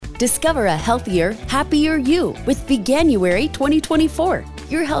Discover a healthier, happier you with Veganuary 2024.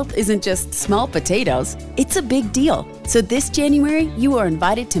 Your health isn't just small potatoes, it's a big deal. So this January, you are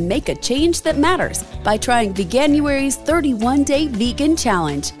invited to make a change that matters by trying Veganuary's 31-day vegan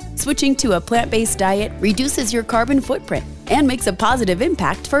challenge. Switching to a plant-based diet reduces your carbon footprint and makes a positive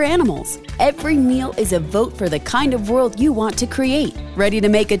impact for animals. Every meal is a vote for the kind of world you want to create. Ready to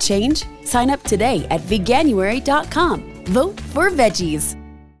make a change? Sign up today at veganuary.com. Vote for veggies.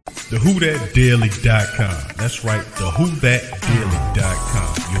 TheWhoThatDaily.com. That's right,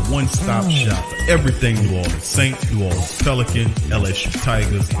 TheWhoThatDaily.com. Your one-stop shop for everything New Orleans Saints, New Orleans Pelicans, LSU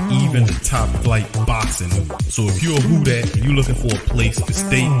Tigers, even the top flight boxing. So if you're a Who That and you're looking for a place to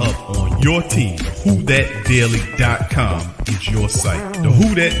stay up on your team, TheWhoThatDaily.com is your site.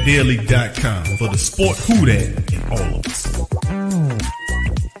 TheWhoThatDaily.com for the sport Who That in all of us.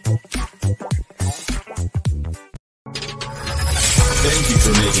 Thank you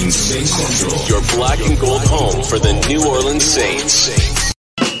for making Saints Central your black and gold home for the New Orleans Saints.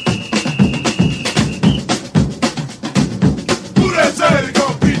 Who that say they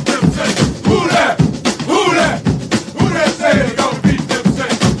gonna beat them Saints? Who that? Who that? Who that say they gonna beat them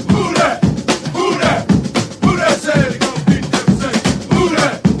Saints? Who that? Who that? Who that say they gonna beat them Saints? Who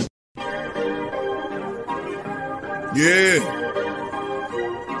that? Yeah.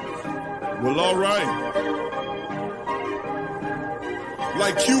 Well, all right.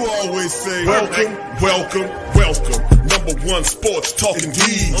 Like you always say, welcome, welcome, welcome. Number one sports talking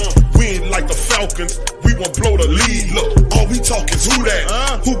D. We ain't like the Falcons, we won't blow the lead. Look, all we talk is who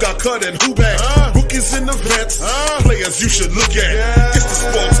that, who got cut and who back. Rookies in the vets, players you should look at. It's the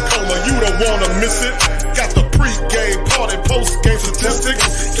sports coma, you don't wanna miss it. Got the pre-game, party, post-game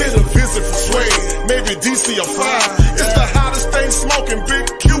statistics. Get a visit from Sway, maybe DC or 5. It's the hottest thing smoking, Big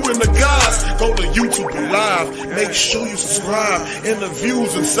Q and the guys. Go to YouTube Live, make sure you subscribe.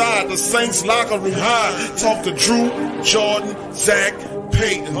 Interviews inside the Saints locker room high. Talk to Drew, Jordan, Zach,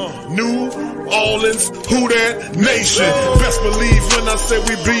 Peyton, New Orleans, Who That Nation. Best believe when I say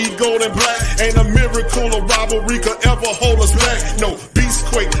we bleed gold and black. Ain't a miracle or robbery could ever hold us back. No,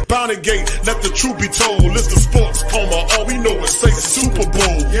 Beastquake, Bounty Gate, let the truth be told. It's the sports coma, all we know is say Super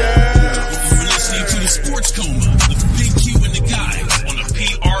Bowl. Yeah. You're listening to the Sports Coma with Big Q and the guys on the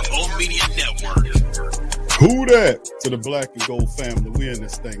PRO Media Network. Who that? To the black and gold family, we in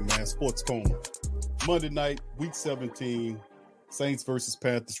this thing, man. Sports Coma. Monday night, week 17, Saints versus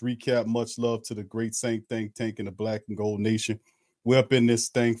Panthers recap. Much love to the great Saint think tank in the black and gold nation. We're up in this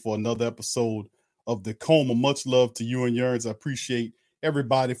thing for another episode of the Coma. Much love to you and yours. I appreciate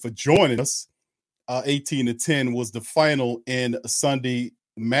everybody for joining us. 18-10 was the final in a Sunday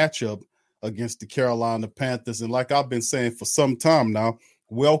matchup against the Carolina Panthers. And like I've been saying for some time now,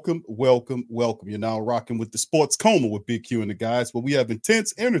 welcome, welcome, welcome. You're now rocking with the Sports Coma with Big Q and the guys, where we have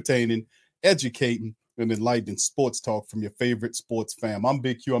intense, entertaining, educating, and enlightening sports talk from your favorite sports fam. I'm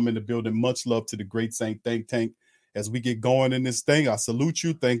Big Q. I'm in the building. Much love to the great Saint think tank. As we get going in this thing, I salute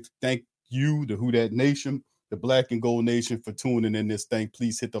you. Thank you, the Who That Nation, the Black and Gold Nation, for tuning in this thing.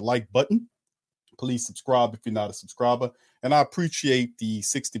 Please hit the like button. Please subscribe if you're not a subscriber. And I appreciate the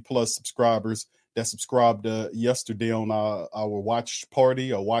 60-plus subscribers that subscribed yesterday on our watch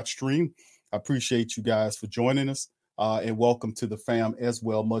party or watch stream. I appreciate you guys for joining us. And welcome to the fam as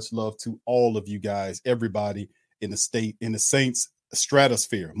well. Much love to all of you guys, everybody in the state, in the Saints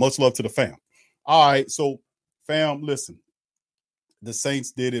stratosphere. Much love to the fam. All right, so fam, listen. The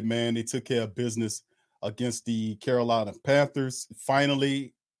Saints did it, man. They took care of business against the Carolina Panthers.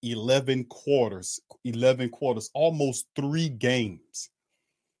 Finally, 11 quarters, almost 3 games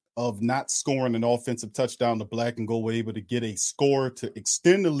of not scoring an offensive touchdown. The black and gold were able to get a score to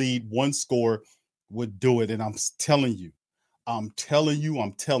extend the lead. One score would do it. And I'm telling you,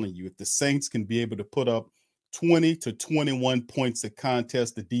 if the Saints can be able to put up 20 to 21 points of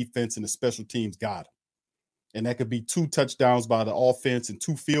contest, the defense and the special teams got them. And that could be 2 touchdowns by the offense and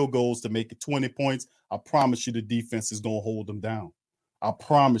 2 field goals to make it 20 points. I promise you the defense is going to hold them down. I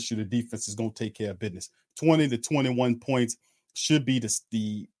promise you the defense is going to take care of business. 20 to 21 points should be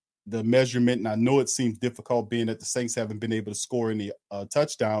the measurement. And I know it seems difficult being that the Saints haven't been able to score any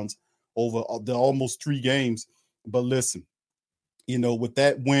touchdowns over the almost 3 games. But listen, with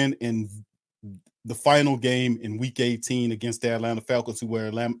that win in the final game in week 18 against the Atlanta Falcons, who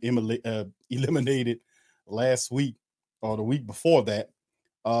were eliminated last week or the week before that,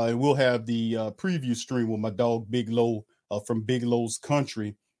 and we'll have the preview stream with my dog Big Low from Big Low's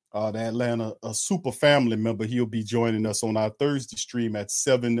Country, the Atlanta super family member. He'll be joining us on our Thursday stream at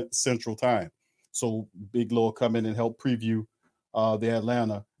 7 Central Time. So Big Low will come in and help preview the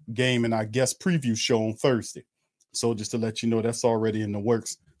Atlanta game and our guest preview show on Thursday. So just to let you know, that's already in the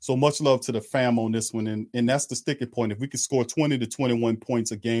works. So much love to the fam on this one. And that's the sticking point. If we could score 20 to 21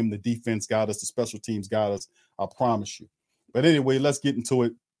 points a game, the defense got us, the special teams got us, I promise you. But anyway, let's get into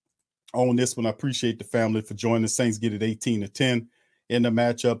it on this one. I appreciate the family for joining. The Saints get it 18-10 in the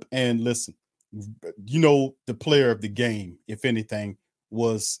matchup. And listen, you know, the player of the game, if anything,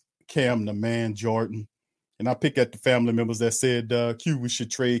 was Cam the Man Jordan. And I pick at the family members that said, Q, we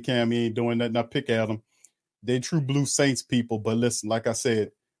should trade Cam. He ain't doing nothing. I pick at them. They true blue Saints people. But listen, like I said,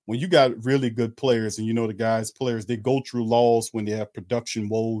 when you got really good players and you know the guys, players, they go through laws when they have production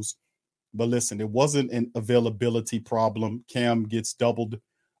woes. But listen, it wasn't an availability problem. Cam gets doubled,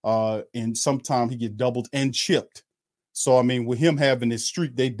 and sometimes he gets doubled and chipped. So, I mean, with him having this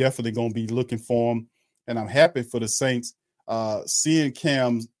streak, they definitely going to be looking for him. And I'm happy for the Saints seeing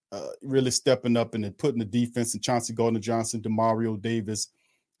Cam really stepping up and then putting the defense and Chauncey Gardner-Johnson, DeMario Davis,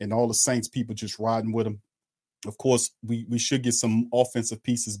 and all the Saints people just riding with him. Of course, we should get some offensive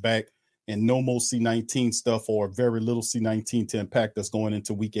pieces back and no more C-19 stuff or very little C-19 to impact us going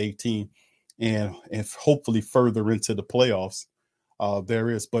into Week 18 and hopefully further into the playoffs.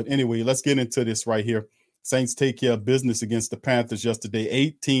 There is. But anyway, let's get into this right here. Saints take care of business against the Panthers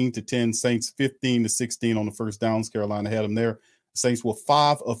yesterday, 18-10. Saints 15-16 on the first downs. Carolina had them there. Saints were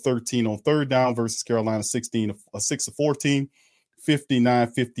 5 of 13 on third down versus Carolina 6 of 14,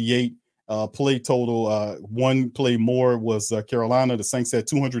 59-58. Play total, one play more was Carolina. The Saints had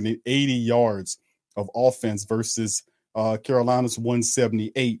 280 yards of offense versus Carolina's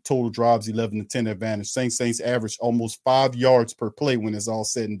 178. Total drives 11-10 advantage. Saints averaged almost 5 yards per play when it's all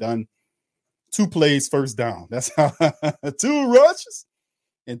said and done. 2 plays, first down. That's how 2 rushes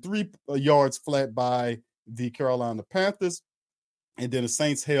and 3 yards flat by the Carolina Panthers. And then the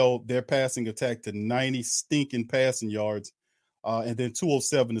Saints held their passing attack to 90 stinking passing yards. And then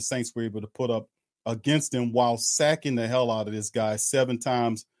 207, the Saints were able to put up against them while sacking the hell out of this guy 7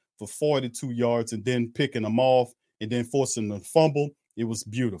 times for 42 yards and then picking them off and then forcing them to fumble. It was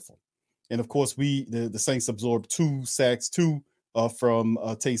beautiful. And, of course, the Saints absorbed 2 sacks, 2 from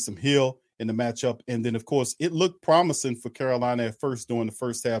Taysom Hill in the matchup. And then, of course, it looked promising for Carolina at first during the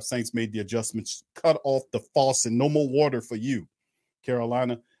first half. Saints made the adjustments, cut off the faucet, no more water for you,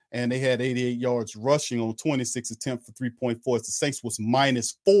 Carolina. And they had 88 yards rushing on 26 attempts for 3.4. The Saints was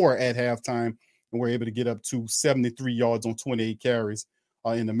 -4 at halftime and were able to get up to 73 yards on 28 carries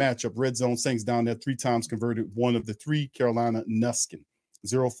in the matchup. Red zone, Saints down there 3 times, converted 1 of the 3. Carolina Nuskin,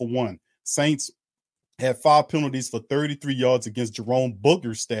 0 for 1. Saints had 5 penalties for 33 yards against Jerome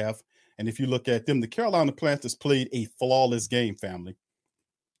Booger's staff. And if you look at them, the Carolina Panthers played a flawless game, family.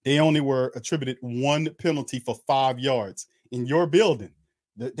 They only were attributed 1 penalty for 5 yards in your building.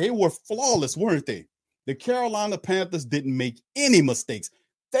 They were flawless, weren't they? The Carolina Panthers didn't make any mistakes.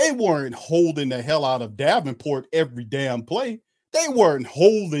 They weren't holding the hell out of Davenport every damn play. They weren't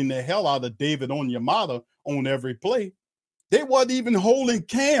holding the hell out of David Onyemata on every play. They wasn't even holding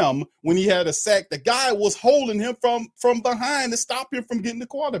Cam when he had a sack. The guy was holding him from behind to stop him from getting the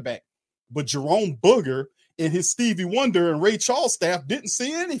quarterback. But Jerome Booger and his Stevie Wonder and Ray Charles staff didn't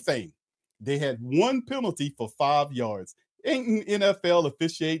see anything. They had 1 penalty for 5 yards. Ain't NFL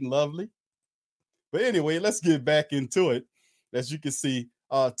officiating lovely? But anyway, let's get back into it. As you can see,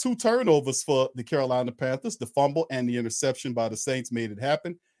 2 turnovers for the Carolina Panthers. The fumble and the interception by the Saints made it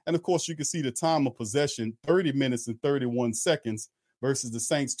happen. And, of course, you can see the time of possession, 30 minutes and 31 seconds versus the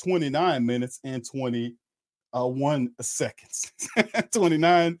Saints, 29 minutes and 21 seconds.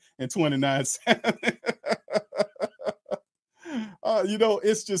 29 and 29 seconds. You know,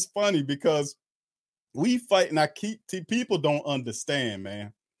 it's just funny because we fight, and people don't understand,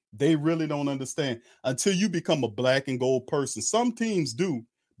 man. They really don't understand until you become a black and gold person. Some teams do,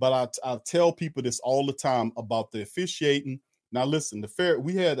 but I tell people this all the time about the officiating. Now, listen,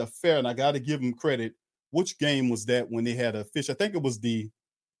 we had a fair, and I got to give them credit. Which game was that when they had a fish? I think it was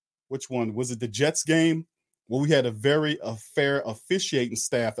which one? Was it the Jets game? Well, we had a fair officiating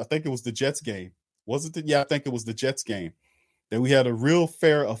staff. I think it was the Jets game. Was it? Yeah, I think it was the Jets game. Then we had a real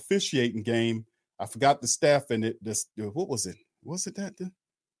fair officiating game. I forgot the staff in it. What was it? Was it that?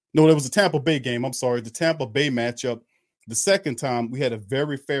 No, it was the Tampa Bay game. I'm sorry. The Tampa Bay matchup. The second time, we had a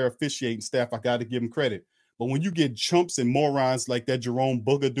very fair officiating staff. I got to give them credit. But when you get chumps and morons like that Jerome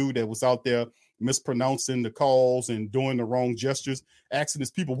Booger dude that was out there mispronouncing the calls and doing the wrong gestures, asking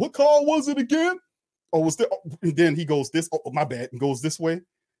his people, what call was it again? Or was there? And then he goes this. Oh, my bad. And goes this way.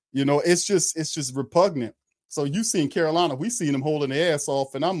 You know, it's just repugnant. So you seen Carolina, we seen him holding their ass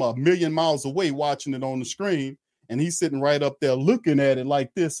off, and I'm a million miles away watching it on the screen, and he's sitting right up there looking at it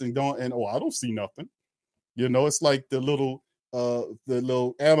like this and I don't see nothing. You know, it's like the little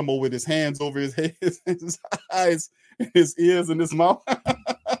animal with his hands over his head, his eyes, his ears, and his mouth.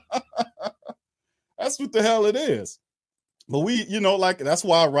 That's what the hell it is. But we, like that's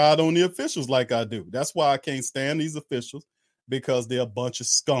why I ride on the officials like I do. That's why I can't stand these officials, because they're a bunch of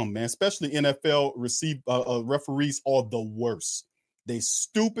scum, man. Especially NFL referees are the worst. They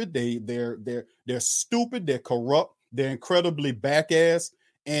stupid. They're stupid. They're corrupt. They're incredibly back ass.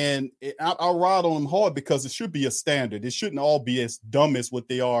 And I ride on them hard because it should be a standard. It shouldn't all be as dumb as what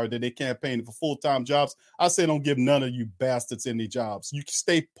they are, that they campaigning for full-time jobs. I say don't give none of you bastards any jobs. You can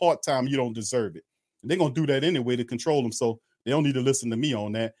stay part-time. You don't deserve it. They're going to do that anyway to control them, so they don't need to listen to me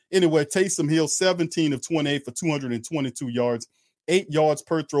on that. Anyway, Taysom Hill, 17 of 28 for 222 yards, 8 yards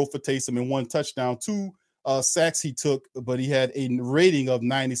per throw for Taysom and 1 touchdown. 2 sacks he took, but he had a rating of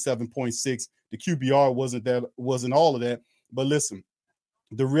 97.6. The QBR wasn't all of that. But listen,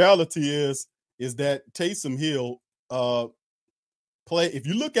 the reality is that Taysom Hill if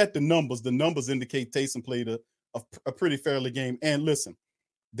you look at the numbers indicate Taysom played a pretty fairly game. And listen,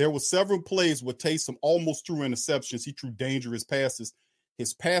 there were several plays where Taysom almost threw interceptions. He threw dangerous passes.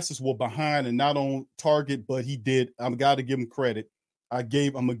 His passes were behind and not on target, but he did. I've got to give him credit. I'm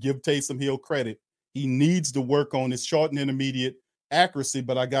going to give Taysom Hill credit. He needs to work on his short and intermediate accuracy,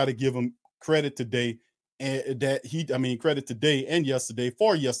 but I got to give him credit today. And credit today and yesterday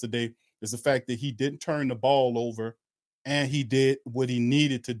is the fact that he didn't turn the ball over, and he did what he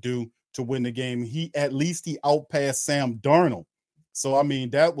needed to do to win the game. He outpassed Sam Darnold. So,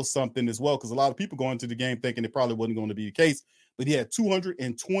 that was something as well, because a lot of people going into the game thinking it probably wasn't going to be the case. But he had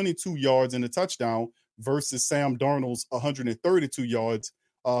 222 yards and a touchdown versus Sam Darnold's 132 yards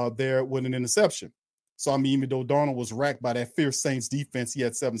there with an interception. So, even though Darnold was racked by that fierce Saints defense, he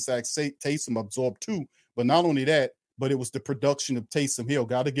had 7 sacks. Taysom absorbed 2. But not only that, but it was the production of Taysom Hill.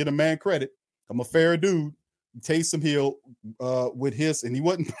 Got to get a man credit. I'm a fair dude. Taysom Hill with his, and it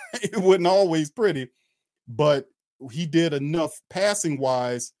wasn't always pretty, but he did enough passing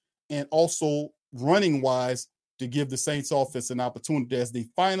wise and also running wise to give the Saints offense an opportunity as they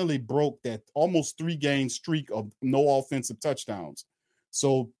finally broke that almost 3-game streak of no offensive touchdowns.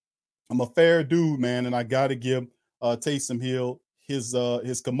 So I'm a fair dude, man, and I got to give Taysom Hill his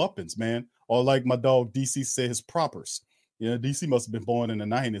comeuppance, man, or like my dog DC said, his propers. DC must have been born in the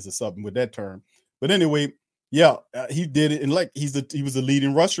 90s or something with that term. But anyway, he did it, and he was the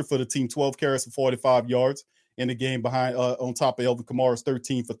leading rusher for the team, 12 carries for 45 yards in the game behind on top of Elvin Kamara's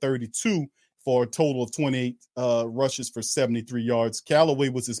 13 for 32 for a total of 28 rushes for 73 yards. Callaway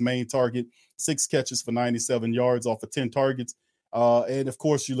was his main target, 6 catches for 97 yards off of 10 targets. And of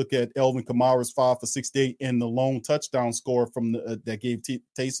course, you look at Elvin Kamara's 5 for 68 and the lone touchdown score from that gave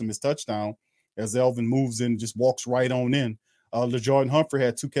Taysom his touchdown, as Elvin moves in and just walks right on in. LeJardan Humphrey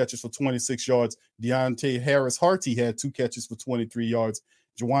had 2 catches for 26 yards. Deontay Harris-Harty had 2 catches for 23 yards.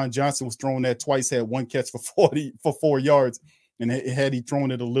 Juwan Johnson was thrown at twice, had 1 catch for 4 yards. And had he thrown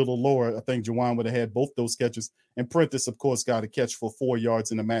it a little lower, I think Juwan would have had both those catches. And Prentice, of course, got a catch for 4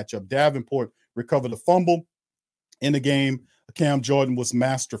 yards in the matchup. Davenport recovered a fumble in the game. Cam Jordan was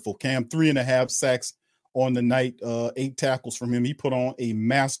masterful. Cam, 3.5 sacks on the night, 8 tackles from him. He put on a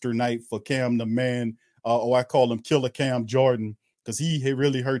master night for Cam, the man. I call him Killer Cam Jordan, because he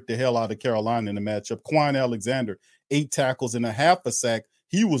really hurt the hell out of Carolina in the matchup. Quan Alexander, 8 tackles and a half a sack.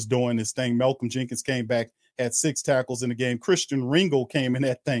 He was doing his thing. Malcolm Jenkins came back, had 6 tackles in the game. Christian Ringo came in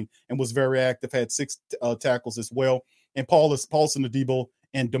that thing and was very active, had 6 tackles as well. And Paulson Adebo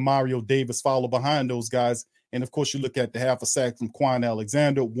and Demario Davis follow behind those guys. And, of course, you look at the half a sack from Quan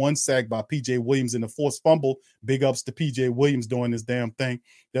Alexander, 1 sack by P.J. Williams in the forced fumble. Big ups to P.J. Williams doing his damn thing.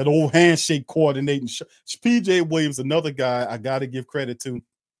 That old handshake coordinating. P.J. Williams, another guy I got to give credit to.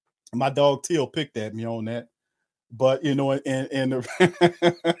 My dog Teal picked at me on that. But, and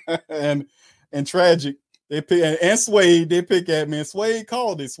tragic. They pick, and Swade, they pick at me. And Swade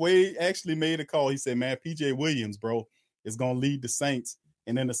called it. Swade actually made a call. He said, man, P.J. Williams, bro, is going to lead the Saints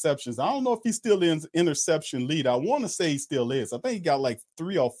in interceptions. I don't know if he's still in interception lead. I want to say he still is. I think he got like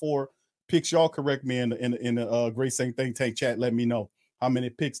 3 or 4 picks. Y'all correct me in the Great Saint Think Tank chat. Let me know how many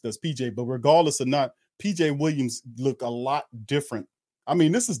picks does PJ. But regardless or not, PJ Williams look a lot different.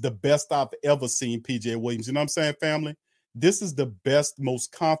 This is the best I've ever seen PJ Williams. You know what I'm saying, family? This is the best,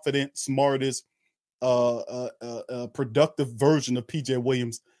 most confident, smartest, productive version of PJ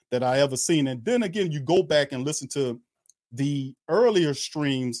Williams that I ever seen. And then again, you go back and listen to the earlier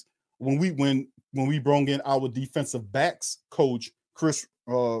streams when we brought in our defensive backs coach, Chris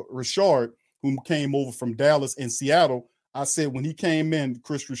Richard, who came over from Dallas and Seattle. I said when he came in,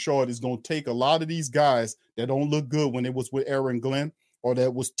 Chris Richard is going to take a lot of these guys that don't look good when it was with Aaron Glenn or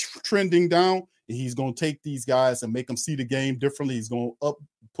that was trending down, and he's going to take these guys and make them see the game differently. He's going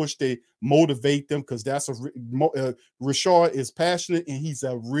to motivate them, because that's Richard is passionate and he's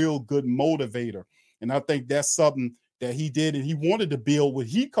a real good motivator. And I think that's something that he did, and he wanted to build what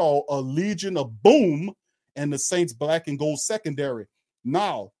he called a Legion of Boom and the Saints black and gold secondary.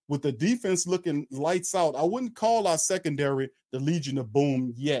 Now, with the defense looking lights out, I wouldn't call our secondary the Legion of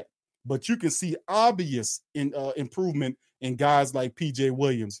Boom yet, but you can see obvious improvement in guys like P.J.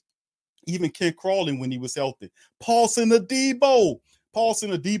 Williams, even Ken Crawley when he was healthy. Paulson Adebo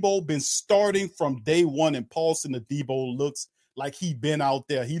been starting from day one, and Paulson Adebo looks like he been out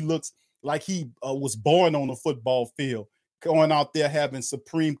there. He looks like he was born on a football field, going out there having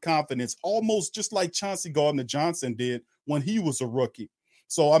supreme confidence, almost just like Chauncey Gardner-Johnson did when he was a rookie.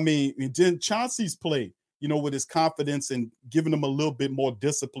 So, I mean, then Chauncey's play, with his confidence and giving him a little bit more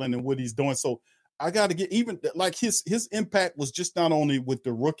discipline in what he's doing. So I got to get even like his impact was just not only with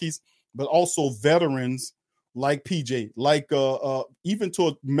the rookies, but also veterans like PJ, like even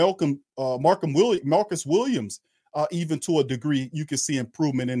to Marcus Williams, even to a degree, you can see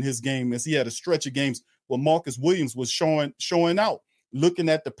improvement in his game as he had a stretch of games where Marcus Williams was showing out, looking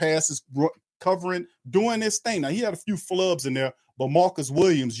at the passes, covering, doing his thing. Now, he had a few flubs in there, but Marcus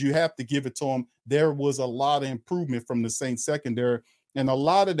Williams, you have to give it to him. There was a lot of improvement from the Saints secondary, and a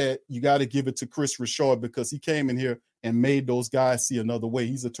lot of that you got to give it to Chris Richard because he came in here and made those guys see another way.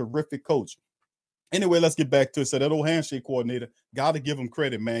 He's a terrific coach. Anyway, let's get back to it. So that old handshake coordinator, got to give him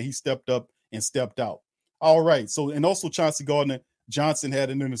credit, man. He stepped up and stepped out. All right. So, and also Chauncey Gardner-Johnson had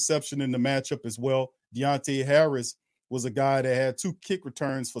an interception in the matchup as well. Deontay Harris was a guy that had 2 kick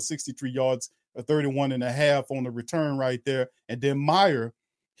returns for 63 yards, a 31.5 on the return right there. And then Meyer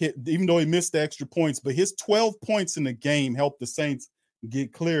hit, even though he missed the extra points, but his 12 points in the game helped the Saints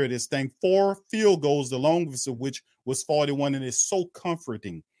get clear of this thing. 4 field goals, the longest of which was 41, and it's so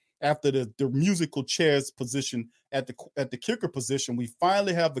comforting. After the musical chairs position at the kicker position, we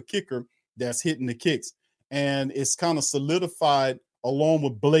finally have a kicker that's hitting the kicks. And it's kind of solidified along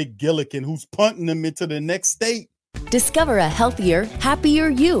with Blake Gillikin, who's punting them into the next state. Discover a healthier, happier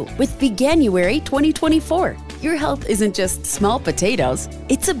you with Veganuary 2024. Your health isn't just small potatoes,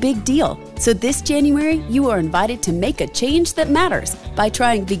 it's a big deal. So this January, you are invited to make a change that matters by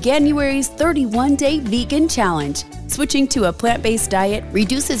trying Veganuary's 31-day vegan challenge. Switching to a plant-based diet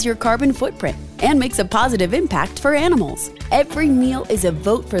reduces your carbon footprint and makes a positive impact for animals. Every meal is a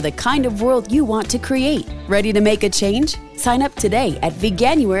vote for the kind of world you want to create. Ready to make a change? Sign up today at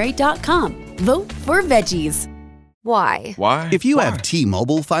veganuary.com. Vote for veggies. Why? If you have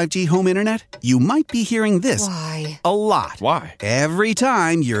T-Mobile 5G home internet, you might be hearing this Why? a lot. Why? Every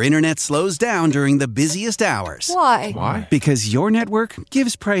time your internet slows down during the busiest hours. Why? Because your network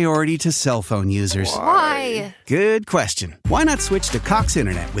gives priority to cell phone users. Why? Good question. Why not switch to Cox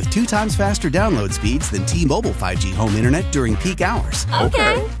Internet with 2 times faster download speeds than T-Mobile 5G home internet during peak hours?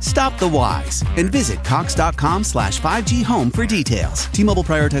 Okay. Stop the whys and visit cox.com/5G home for details. T-Mobile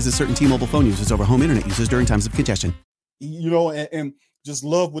prioritizes certain T-Mobile phone users over home internet users during times of congestion. And just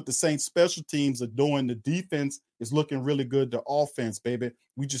love what the Saints special teams are doing. The defense is looking really good. The offense, baby,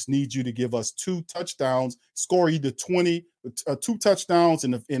 we just need you to give us 2 touchdowns, score either 2 touchdowns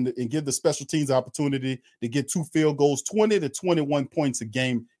and give the special teams opportunity to get 2 field goals. 20 to 21 points a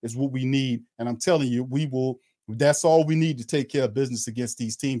game is what we need. And I'm telling you, we will. That's all we need to take care of business against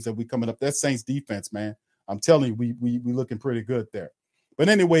these teams that we coming up. That's Saints defense, man. I'm telling you, we looking pretty good there. But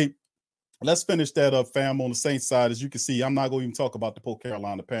anyway, let's finish that up, fam. On the Saints side, as you can see, I'm not going to even talk about the poor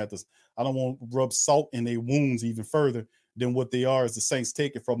Carolina Panthers. I don't want to rub salt in their wounds even further than what they are as the Saints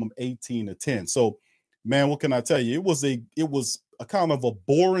take it from them 18-10. So, man, what can I tell you? It was a kind of a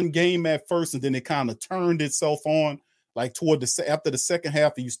boring game at first, and then it kind of turned itself on. Like after the second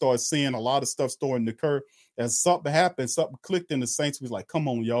half, and you start seeing a lot of stuff starting to occur. As something happened, something clicked in the Saints. We was like, come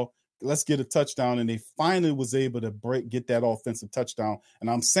on, y'all. Let's get a touchdown. And they finally was able to get that offensive touchdown. And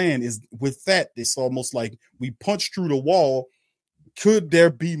I'm saying is with that, it's almost like we punched through the wall. Could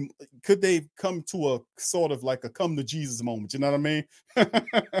they come to a sort of like a come to Jesus moment? You know what I mean?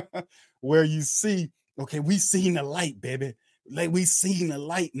 Where you see, okay, we seen the light, baby. Like we seen the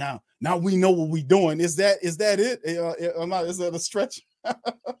light now. Now we know what we're doing. Is that it? Is that a stretch?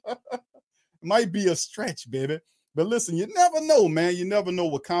 Might be a stretch, baby. But listen, you never know, man. You never know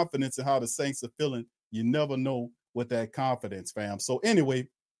what confidence and how the Saints are feeling. You never know with that confidence, fam. So anyway,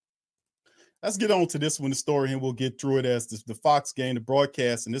 let's get on to this one, the story, and we'll get through it as the Fox game, the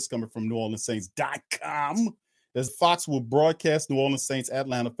broadcast, and this coming from NewOrleansSaints.com. As Fox will broadcast New Orleans Saints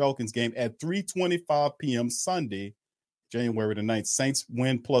Atlanta Falcons game at 3:25 p.m. Sunday, January the 9th. Saints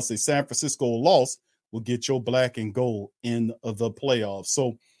win plus a San Francisco loss will get your black and gold in the playoffs.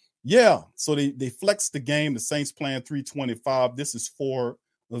 So, yeah, so they flexed the game. The Saints playing 3:25. This is for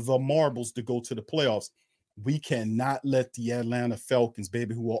the marbles to go to the playoffs. we cannot let the Atlanta Falcons,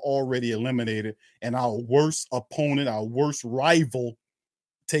 baby, who are already eliminated, and our worst opponent, our worst rival,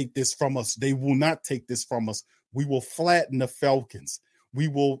 take this from us. They will not take this from us. We will flatten the Falcons. We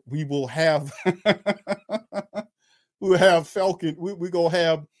will have we'll have Falcon. We're gonna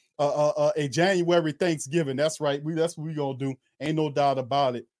have a January Thanksgiving. That's right. That's what we're gonna do. Ain't no doubt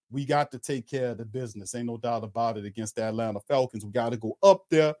about it. We got to take care of the business. Ain't no doubt about it against the Atlanta Falcons. We got to go up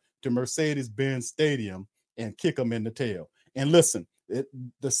there to Mercedes-Benz Stadium and kick them in the tail. And listen,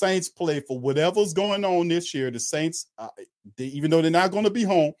 the Saints play for whatever's going on this year. The Saints, even though they're not going to be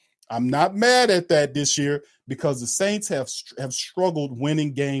home, I'm not mad at that this year because the Saints have struggled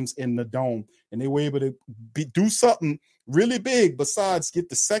winning games in the Dome, and they were able to do something really big besides get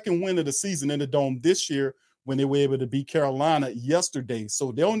the second win of the season in the Dome this year when they were able to beat Carolina yesterday.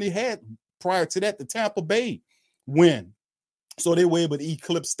 So they only had, prior to that, the Tampa Bay win. So they were able to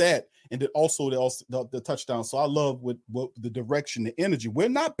eclipse that, and then also the touchdown. So I love what the direction, the energy. We're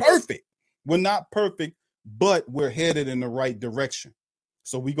not perfect. We're not perfect, but we're headed in the right direction.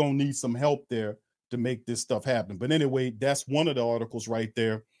 So we're going to need some help there to make this stuff happen. But anyway, that's one of the articles right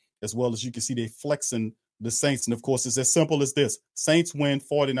there, as well as you can see they flexing the Saints. And, of course, it's as simple as this. Saints win,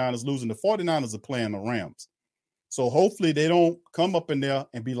 49ers losing. The 49ers are playing the Rams. So hopefully they don't come up in there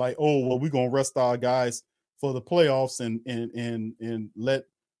and be like, oh, well, we're going to rest our guys for the playoffs and let,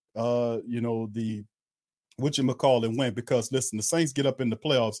 the whatchamacallit win. Because, listen, the Saints get up in the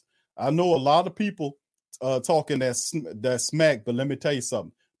playoffs. I know a lot of people talking that smack, but let me tell you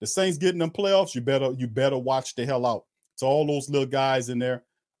something. The Saints getting them playoffs, you better watch the hell out. To all those little guys in there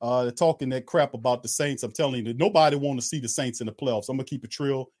talking that crap about the Saints, I'm telling you, nobody want to see the Saints in the playoffs. I'm going to keep it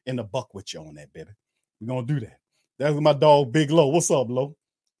trill in the buck with you on that, baby. We're going to do that. That's my dog, Big Low. What's up, Low?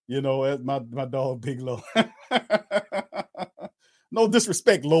 That's my dog, Big Low. No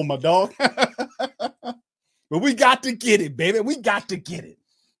disrespect, Low, my dog. But we got to get it, baby. We got to get it.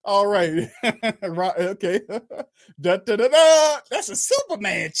 All right. Right. Okay. That's a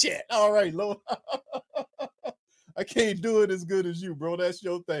Superman chat. All right, Lo. I can't do it as good as you, bro. That's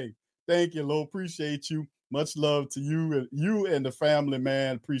your thing. Thank you, Lo. Appreciate you. Much love to you and the family,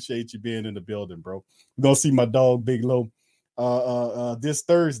 man. Appreciate you being in the building, bro. We're gonna see my dog, Big Lo, this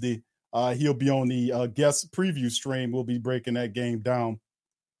Thursday. He'll be on the guest preview stream. We'll be breaking that game down,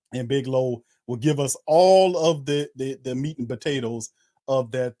 and Big Lo will give us all of the meat and potatoes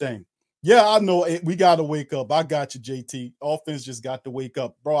of that thing. Yeah, I know we got to wake up. I got you, JT. Offense just got to wake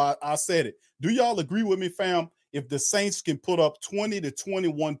up. Bro, I said it. Do y'all agree with me, fam? If the Saints can put up 20 to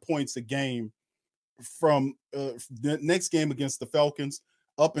 21 points a game from the next game against the Falcons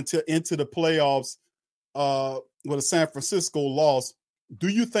up until into the playoffs with a San Francisco loss, do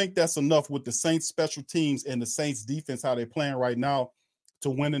you think that's enough with the Saints special teams and the Saints defense, how they're playing right now, to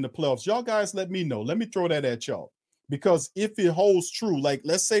win in the playoffs? Y'all guys let me know. Let me throw that at y'all. Because if it holds true, like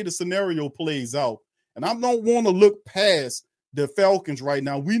let's say the scenario plays out, and I don't want to look past the Falcons right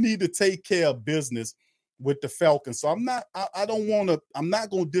now. We need to take care of business with the Falcons. So I'm not going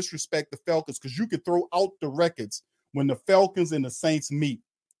to disrespect the Falcons, because you can throw out the records when the Falcons and the Saints meet.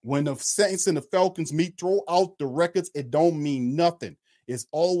 When the Saints and the Falcons meet, throw out the records. It don't mean nothing. It's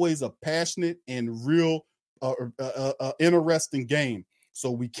always a passionate and real interesting game.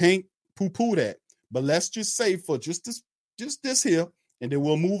 So we can't poo-poo that. But let's just say for just this here, and then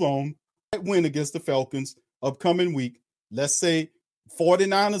we'll move on. Win against the Falcons upcoming week. Let's say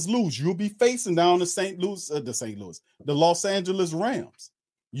 49ers lose. You'll be facing down the Los Angeles Rams.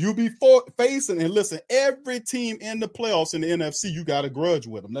 You'll be facing, and listen, every team in the playoffs in the NFC, you got a grudge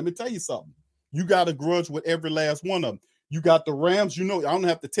with them. Let me tell you something. You got a grudge with every last one of them. You got the Rams. I don't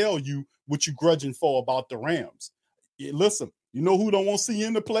have to tell you what you're grudging for about the Rams. Listen. You know who don't want to see you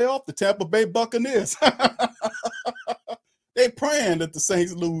in the playoff? The Tampa Bay Buccaneers. They praying that the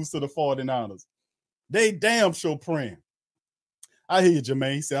Saints lose to the 49ers. They damn sure praying. I hear you,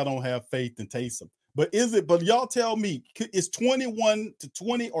 Jermaine. He said, I don't have faith in Taysom. But y'all tell me, is 21 to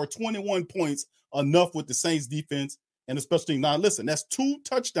 20 or 21 points enough with the Saints defense? And especially now, listen, that's 2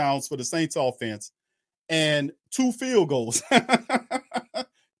 touchdowns for the Saints offense and 2 field goals.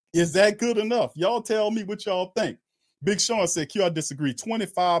 Is that good enough? Y'all tell me what y'all think. Big Sean said, Q, I disagree.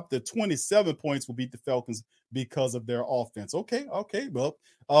 25 to 27 points will beat the Falcons because of their offense. Okay. Well,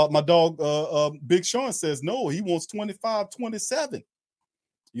 my dog, Big Sean says, no, he wants 25-27.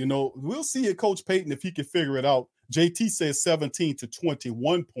 We'll see it, Coach Payton, if he can figure it out. JT says 17 to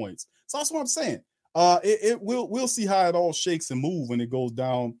 21 points. So that's what I'm saying. We'll see how it all shakes and move when it goes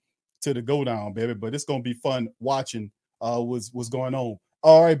down to the go down, baby. But it's going to be fun watching what's going on.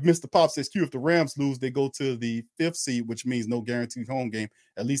 All right, Mr. Pop says, Q, if the Rams lose, they go to the 5th seed, which means no guaranteed home game.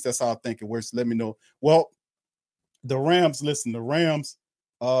 At least that's how I think it works. Let me know. Well, The Rams, listen, the Rams,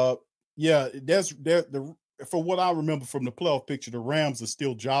 yeah, for what I remember from the playoff picture, the Rams are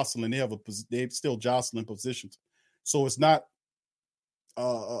still jostling. They're still jostling positions. So it's not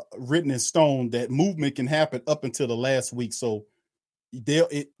written in stone that movement can happen up until the last week. So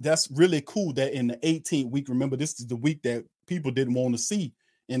that's really cool that in the 18th week, remember, this is the week that people didn't want to see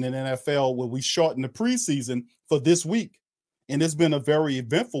in an NFL where we shortened the preseason for this week. And it's been a very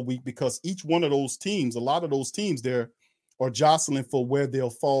eventful week because each one of those teams, a lot of those teams there are jostling for where they'll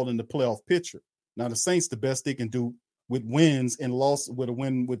fall in the playoff picture. Now, the Saints, the best they can do with wins and loss, with a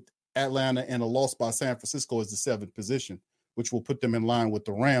win with Atlanta and a loss by San Francisco, is the 7th position, which will put them in line with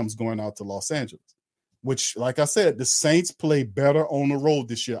the Rams going out to Los Angeles, which, like I said, the Saints play better on the road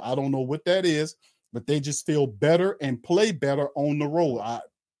this year. I don't know what that is, but they just feel better and play better on the road.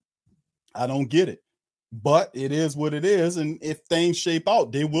 I don't get it, but it is what it is. And if things shape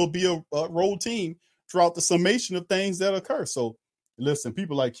out, they will be a road team throughout the summation of things that occur. So listen,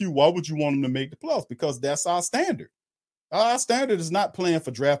 people like you, why would you want them to make the playoffs? Because that's our standard. Our standard is not playing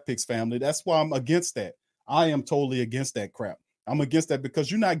for draft picks, family. That's why I'm against that. I am totally against that crap. I'm against that because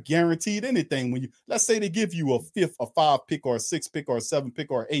you're not guaranteed anything. When let's say they give you a 5th, a 5 pick, or a 6 pick, or a 7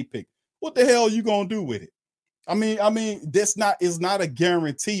 pick, or an 8 pick. What the hell are you gonna do with it? I mean, this is not a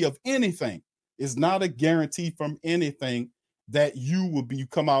guarantee of anything. It's not a guarantee from anything that you will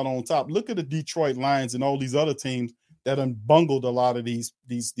come out on top. Look at the Detroit Lions and all these other teams that bungled a lot of these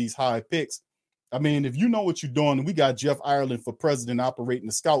high picks. I mean, if you know what you're doing, and we got Jeff Ireland for president operating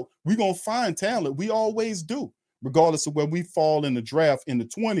the scout, we're going to find talent. We always do. Regardless of where we fall in the draft in the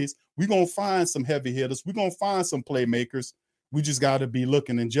 20s, we're going to find some heavy hitters. We're going to find some playmakers. We just got to be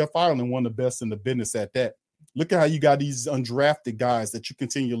looking. And Jeff Ireland, one of the best in the business at that. Look at how you got these undrafted guys that you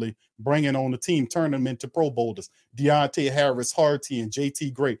continually bringing on the team, turn them into Pro Bowlers. Deontay Harris, Harty, and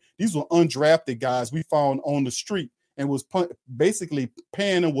JT Gray. These were undrafted guys we found on the street and was basically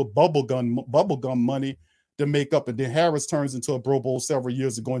paying them with bubblegum money to make up. And then Harris turns into a Pro Bowl several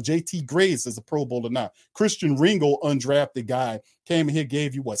years ago. And JT Gray is a Pro Bowler now. Christian Ringo, undrafted guy, came in here,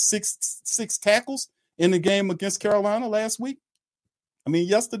 gave you, six tackles in the game against Carolina last week?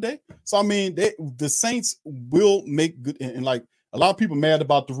 Yesterday. So, the Saints will make good. And like a lot of people mad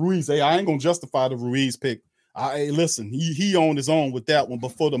about the Ruiz. Hey, I ain't going to justify the Ruiz pick. Listen, he on his own with that one.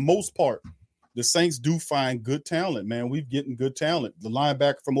 But for the most part, the Saints do find good talent, man. We're getting good talent. The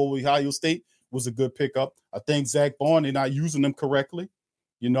linebacker from Ohio State was a good pickup. I think Zach Bond, they're not using them correctly.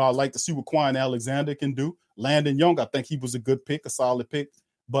 I like to see what Quan Alexander can do. Landon Young, I think he was a good pick, a solid pick.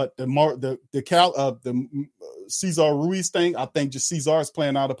 But the Cesar Ruiz thing, I think just Cesar is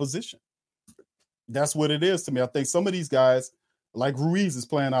playing out of position. That's what it is to me. I think some of these guys, like Ruiz, is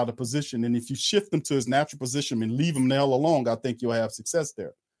playing out of position. And if you shift him to his natural position and leave him the hell alone, I think you'll have success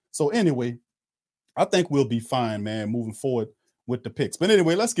there. So anyway, I think we'll be fine, man, moving forward with the picks. But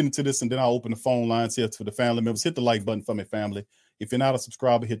anyway, let's get into this, and then I'll open the phone lines here for the family members. Hit the like button for me, family. If you're not a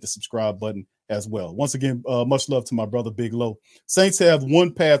subscriber, hit the subscribe button as well. Once again, much love to my brother Big Low. Saints have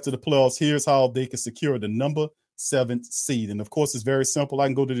one path to the playoffs. Here's how they can secure the number 7th seed. And of course, it's very simple. I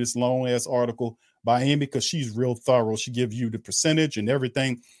can go to this long-ass article by Amy because she's real thorough. She gives you the percentage and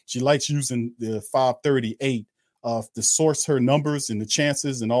everything. She likes using the 538 to source her numbers and the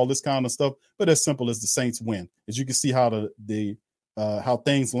chances and all this kind of stuff. But as simple as the Saints win. As you can see how how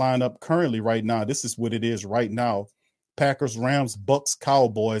things line up currently right now. This is what it is right now. Packers, Rams, Bucks,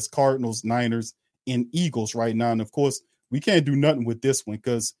 Cowboys, Cardinals, Niners, and Eagles right now. And of course, we can't do nothing with this one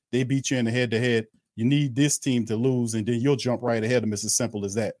because they beat you in the head-to-head. You need this team to lose, and then you'll jump right ahead of them. It's as simple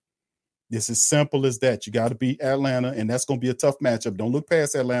as that. It's as simple as that. You got to beat Atlanta, and that's going to be a tough matchup. Don't look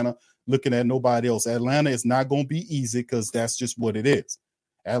past Atlanta looking at nobody else. Atlanta is not going to be easy because that's just what it is.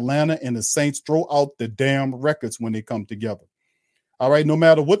 Atlanta and the Saints throw out the damn records when they come together. All right, no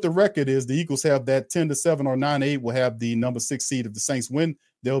matter what the record is, the Eagles have that 10-7 or 9-8 will have the number 6 seed. If the Saints win,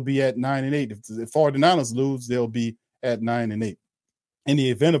 they'll be at 9-8. If the 49ers lose, they'll be at 9-8. In the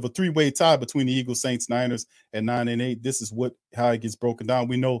event of a 3-way tie between the Eagles, Saints, Niners at 9-8, this is how it gets broken down.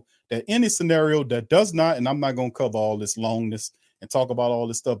 We know that any scenario that does not, and I'm not going to cover all this longness and talk about all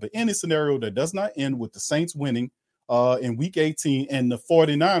this stuff, but any scenario that does not end with the Saints winning in Week 18 and the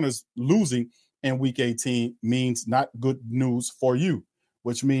 49ers losing in Week 18 means not good news for you,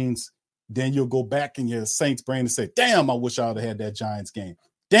 which means then you'll go back in your Saints brain and say, damn, I wish I would have had that Giants game.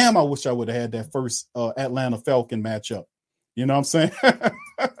 Damn, I wish I would have had that first Atlanta Falcon matchup. You know what I'm saying?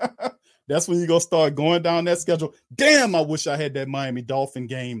 That's when you're going to start going down that schedule. Damn, I wish I had that Miami Dolphin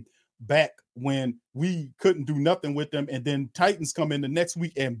game back when we couldn't do nothing with them. And then Titans come in the next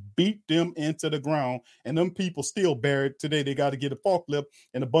week and beat them into the ground. And them people still buried today. They got to get a forklift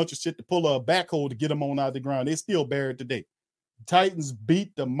and a bunch of shit to pull a backhoe to get them on out of the ground. They still buried today. Titans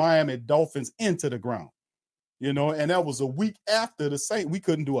beat the Miami Dolphins into the ground, you know, and that was a week after the Saints. We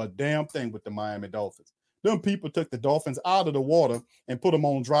couldn't do a damn thing with the Miami Dolphins. Them people took the Dolphins out of the water and put them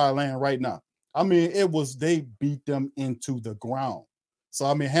on dry land right now. I mean, they beat them into the ground. So,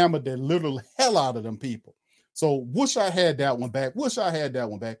 I mean, hammered the literal hell out of them people. So, wish I had that one back.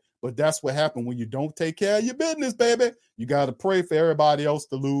 But that's what happened when you don't take care of your business, baby. You got to pray for everybody else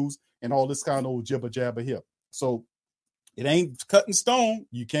to lose and all this kind of old jibber jabber here. So, it ain't cut in stone.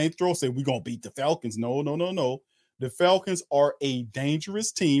 You can't say we're going to beat the Falcons. No. The Falcons are a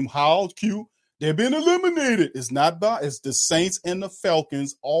dangerous team. How cute. They've been eliminated. It's the Saints and the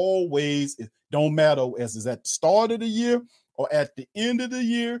Falcons always. It don't matter as is at the start of the year or at the end of the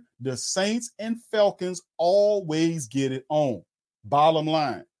year. The Saints and Falcons always get it on. Bottom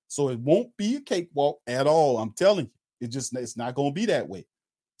line. So it won't be a cakewalk at all. I'm telling you. It's not going to be that way.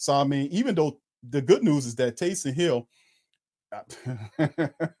 So, I mean, even though the good news is that Taysom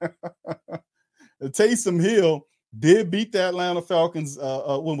Hill did beat the Atlanta Falcons.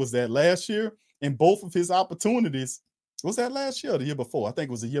 When was that? Last year? In both of his opportunities. Was that last year or the year before? I think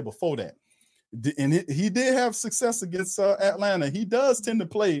it was the year before that. And he did have success against Atlanta. He does tend to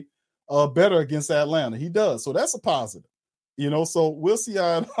play better against Atlanta. He does. So that's a positive. You know, so we'll see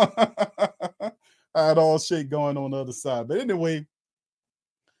how it all shake going on the other side. But anyway,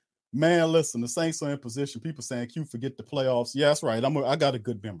 man, listen, the Saints are in position. People saying, Q, forget the playoffs. Yeah, that's right. I got a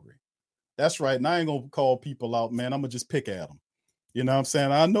good memory. That's right. And I ain't going to call people out, man. I'm going to just pick at them. You know what I'm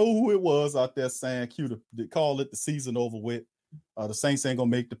saying? I know who it was out there saying, Q, to call it the season over with. The Saints ain't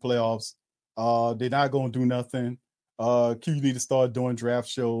going to make the playoffs. They're not going to do nothing. Q, you need to start doing draft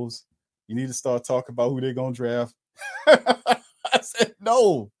shows. You need to start talking about who they're going to draft. I said,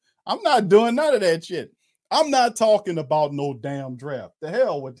 no, I'm not doing none of that shit. I'm not talking about no damn draft. The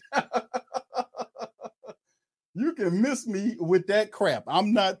hell with you can miss me with that crap.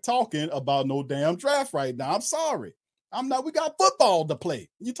 I'm not talking about no damn draft right now. I'm sorry. I'm not. We got football to play.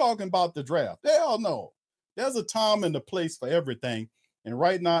 You talking about the draft? Hell no. There's a time and a place for everything. And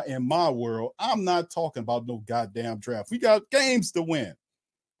right now in my world, I'm not talking about no goddamn draft. We got games to win.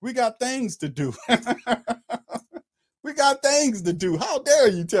 We got things to do. We got things to do. How dare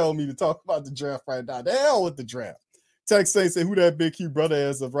you tell me to talk about the draft right now? The hell with the draft. Text say who that big Q brother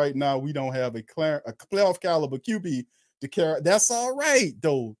as of right now. We don't have a playoff caliber QB to carry. That's all right,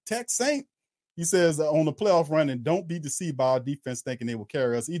 though. Text Saint, he says on the playoff run, and don't be deceived by our defense thinking they will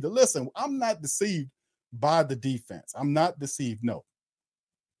carry us either. Listen, I'm not deceived by the defense. I'm not deceived, no.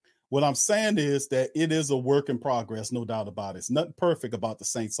 What I'm saying is that it is a work in progress, no doubt about it. It's nothing perfect about the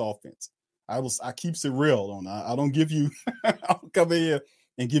Saints offense. I keeps it real on. I don't give you, I'll come in here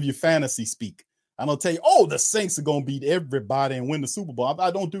and give you fantasy speak. I don't tell you, oh, the Saints are going to beat everybody and win the Super Bowl.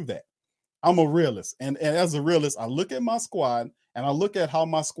 I don't do that. I'm a realist. And as a realist, I look at my squad and I look at how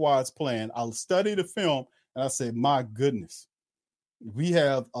my squad's playing. I'll study the film and I say, my goodness, we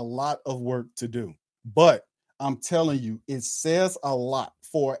have a lot of work to do. But I'm telling you, it says a lot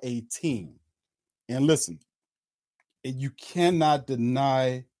for a team. And listen, you cannot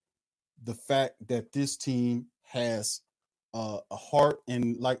deny the fact that this team has a heart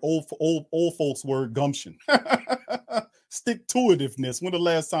and, like old folks word, gumption. Stick-to-itiveness. When the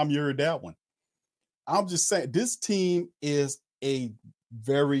last time you heard that one? I'm just saying this team is a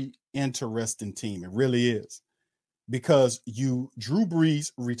very interesting team. It really is. Because Drew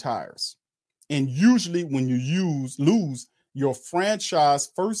Brees retires. And usually when you lose your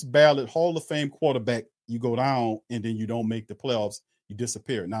franchise first ballot Hall of Fame quarterback, you go down and then you don't make the playoffs. You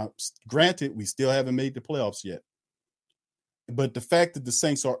disappear. Now, granted, we still haven't made the playoffs yet. But the fact that the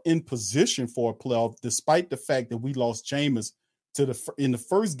Saints are in position for a playoff, despite the fact that we lost Jameis in the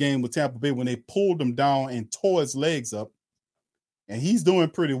first game with Tampa Bay when they pulled him down and tore his legs up, and he's doing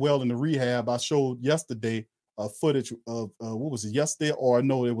pretty well in the rehab. I showed yesterday footage of what was it yesterday? Or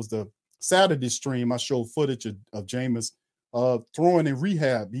no, it was the Saturday stream. I showed footage of Jameis throwing in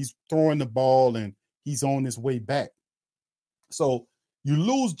rehab. He's throwing the ball and he's on his way back. So you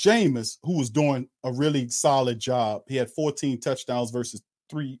lose Jameis, who was doing a really solid job. He had 14 touchdowns versus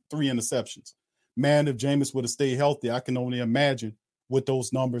three interceptions. Man, if Jameis would have stayed healthy, I can only imagine what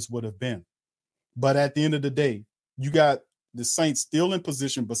those numbers would have been. But at the end of the day, you got the Saints still in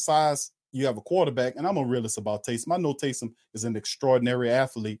position. Besides, you have a quarterback, and I'm a realist about Taysom. I know Taysom is an extraordinary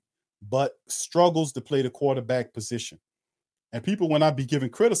athlete, but struggles to play the quarterback position. And people, when I be giving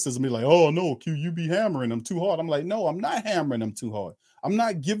criticism, be like, oh, no, Q, you be hammering them too hard. I'm like, no, I'm not hammering them too hard. I'm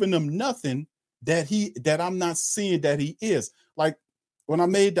not giving them nothing that I'm not seeing that he is. Like when I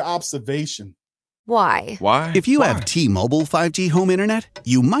made the observation. Why? Why? If you have T-Mobile 5G home internet,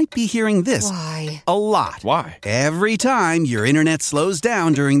 you might be hearing this Why? a lot. Why? Every time your internet slows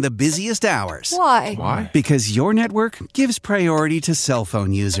down during the busiest hours. Why? Why? Because your network gives priority to cell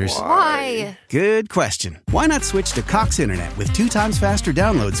phone users. Why? Good question. Why not switch to Cox Internet with 2 times faster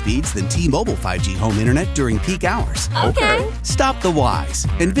download speeds than T-Mobile 5G home internet during peak hours? Okay. Stop the whys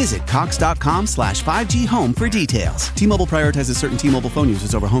and visit cox.com/5G home for details. T-Mobile prioritizes certain T-Mobile phone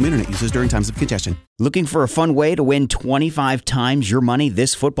users over home internet users during times of congestion. Looking for a fun way to win 25 times your money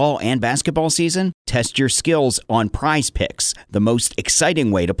this football and basketball season? Test your skills on Prize Picks, the most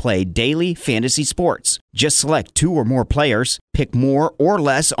exciting way to play daily fantasy sports. Just select 2 or more players, pick more or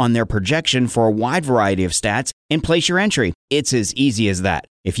less on their projection for a wide variety of stats, and place your entry. It's as easy as that.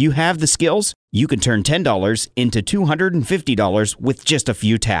 If you have the skills, you can turn $10 into $250 with just a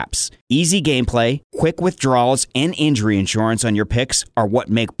few taps. Easy gameplay, quick withdrawals, and injury insurance on your picks are what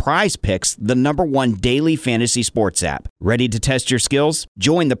make Prize Picks the #1 daily fantasy sports app. Ready to test your skills?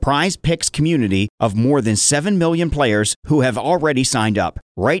 Join the Prize Picks community of more than 7 million players who have already signed up.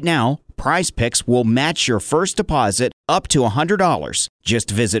 Right now, Prize Picks will match your first deposit up to $100. Just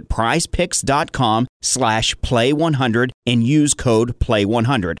visit prizepicks.com/play100 and use code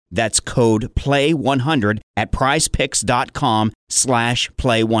play100. That's code play100 at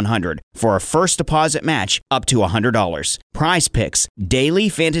prizepicks.com/play100 for a first deposit match up to $100. Prize Picks, daily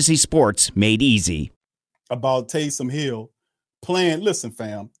fantasy sports made easy. About Taysom Hill playing. Listen,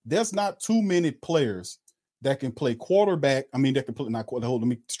 fam, there's not too many players that can play quarterback. I mean, that can play not quarterback. Hold, let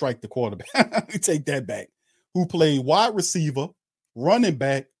me strike the quarterback. Let me take that back. Who play wide receiver, running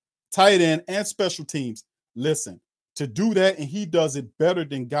back, tight end, and special teams. Listen, to do that, and he does it better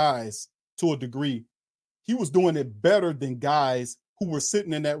than guys to a degree. He was doing it better than guys who were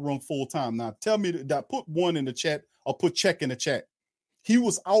sitting in that room full time. Now, tell me that. Put 1 in the chat or put check in the chat. He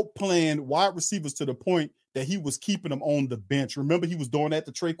was outplaying wide receivers to the point that he was keeping them on the bench. Remember, he was doing that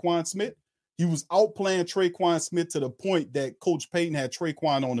to Traquan Smith. He was outplaying Traquan Smith to the point that Coach Payton had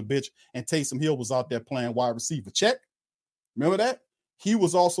Traquan on the bench and Taysom Hill was out there playing wide receiver. Check. Remember that? He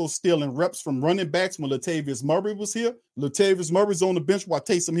was also stealing reps from running backs when Latavius Murray was here. Latavius Murray's on the bench while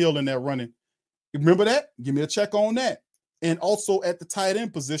Taysom Hill in there running. Remember that? Give me a check on that. And also at the tight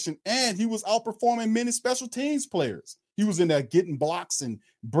end position. And he was outperforming many special teams players. He was in there getting blocks and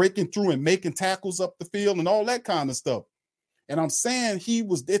breaking through and making tackles up the field and all that kind of stuff. And I'm saying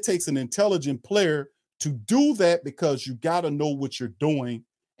it takes an intelligent player to do that because you got to know what you're doing.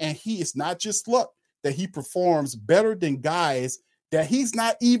 And it's not just luck that he performs better than guys that he's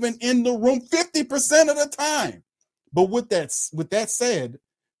not even in the room 50% of the time. But with that said,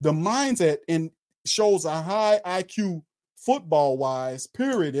 the mindset and shows a high IQ football wise,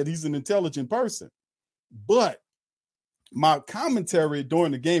 period, that he's an intelligent person. But my commentary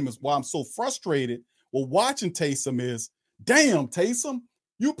during the game is why I'm so frustrated with watching Taysom is, damn, Taysom,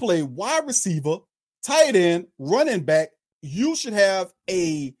 you play wide receiver, tight end, running back. You should have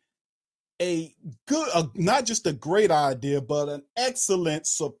a good, not just a great idea, but an excellent,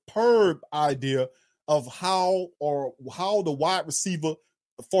 superb idea of how the wide receiver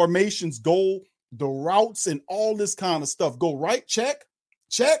formations go, the routes and all this kind of stuff go, right? Check.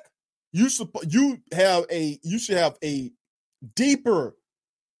 You should have a deeper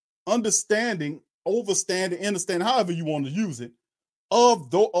understanding, understand, however you want to use it, of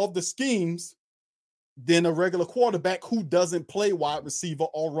the schemes than a regular quarterback who doesn't play wide receiver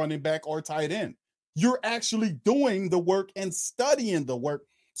or running back or tight end. You're actually doing the work and studying the work.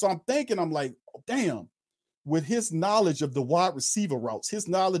 So I'm like, oh, damn, with his knowledge of the wide receiver routes, his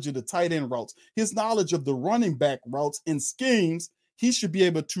knowledge of the tight end routes, his knowledge of the running back routes and schemes, he should be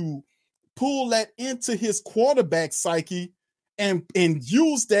able to pull that into his quarterback psyche and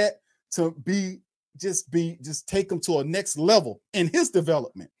use that to just take him to a next level in his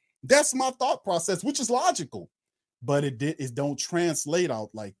development. That's my thought process, which is logical, but it don't translate out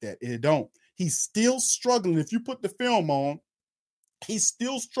like that. It don't. He's still struggling. If you put the film on, he's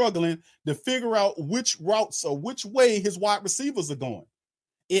still struggling to figure out which routes or which way his wide receivers are going.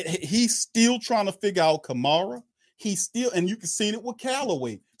 He's still trying to figure out Kamara. And you can see it with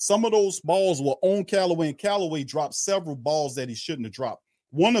Callaway. Some of those balls were on Callaway, and Callaway dropped several balls that he shouldn't have dropped.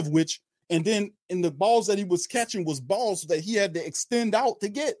 One of which, and then in the balls that he was catching was balls that he had to extend out to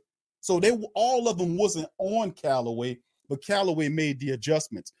get. So all of them wasn't on Callaway, but Callaway made the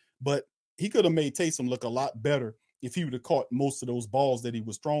adjustments. But he could have made Taysom look a lot better if he would have caught most of those balls that he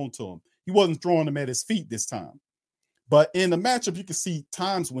was thrown to him. He wasn't throwing them at his feet this time. But in the matchup, you can see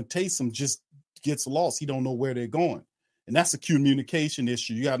times when Taysom just gets lost. He don't know where they're going. And that's a communication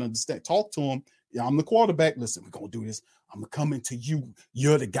issue. You got to understand. Talk to him. Yeah, I'm the quarterback. Listen, we're going to do this. I'm going to come into you.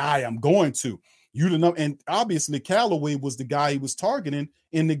 You're the guy I'm going to. You the number. And obviously, Callaway was the guy he was targeting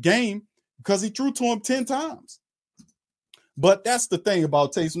in the game because he threw to him 10 times. But that's the thing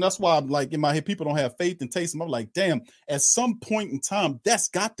about Taysom. That's why I'm like, in my head, people don't have faith in Taysom. I'm like, damn, at some point in time, that's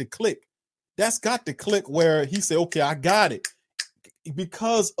got to click. That's got to click where he said, okay, I got it.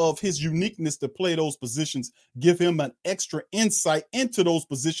 Because of his uniqueness to play those positions, give him an extra insight into those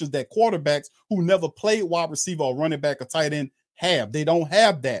positions that quarterbacks who never played wide receiver or running back or tight end have. They don't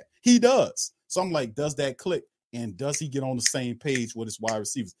have that. He does. So I'm like, does that click? And does he get on the same page with his wide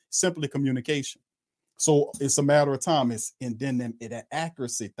receivers? Simply communication. So it's a matter of time. And then that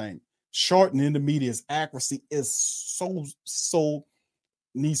accuracy thing. Short and intermediate accuracy is so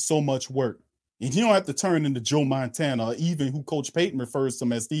needs so much work. And you don't have to turn into Joe Montana, or even who Coach Payton refers to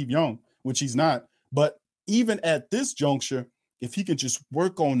him as Steve Young, which he's not. But even at this juncture, if he can just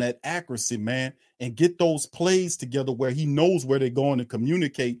work on that accuracy, man, and get those plays together where he knows where they're going and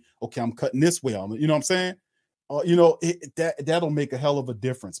communicate, okay, I'm cutting this way. You know what I'm saying? That'll make a hell of a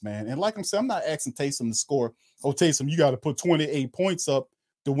difference, man. And like I'm saying, I'm not asking Taysom to score. Oh, Taysom, you got to put 28 points up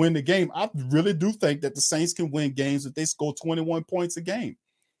to win the game. I really do think that the Saints can win games if they score 21 points a game.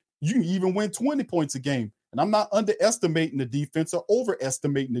 You can even win 20 points a game. And I'm not underestimating the defense or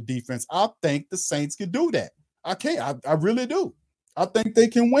overestimating the defense. I think the Saints can do that. I can't. I really do. I think they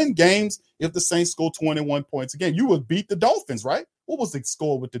can win games if the Saints score 21 points a game. You would beat the Dolphins, right? What was the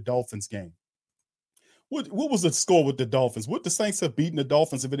score with the Dolphins game? What was the score with the Dolphins? Would the Saints have beaten the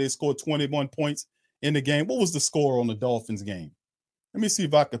Dolphins if they scored 21 points in the game? What was the score on the Dolphins game? Let me see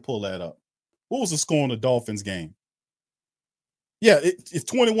if I can pull that up. What was the score on the Dolphins game? Yeah, it's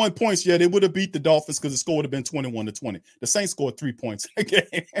 21 points. Yeah, they would have beat the Dolphins because the score would have been 21-20. The Saints scored 3 points a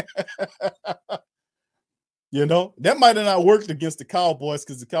game. You know, that might have not worked against the Cowboys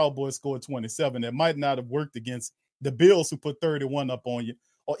because the Cowboys scored 27. That might not have worked against the Bills who put 31 up on you,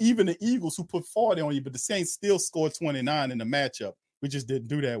 or even the Eagles who put 40 on you, but the Saints still scored 29 in the matchup. We just didn't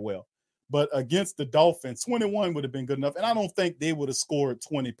do that well. But against the Dolphins, 21 would have been good enough. And I don't think they would have scored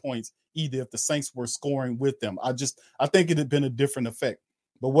 20 points either if the Saints were scoring with them. I think it had been a different effect.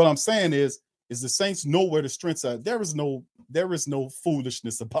 But what I'm saying is the Saints know where the strengths are. There is no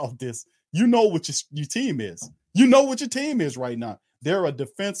foolishness about this. You know what your team is. You know what your team is right now. They're a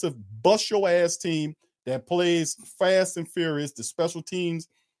defensive, bust-your-ass team that plays fast and furious. The special teams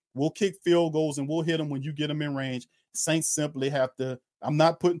will kick field goals and we'll hit them when you get them in range. Saints simply have to – I'm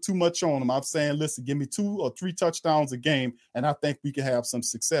not putting too much on them. I'm saying, listen, give me 2 or 3 touchdowns a game, and I think we can have some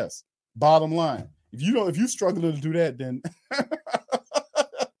success. Bottom line, if you struggle to do that, then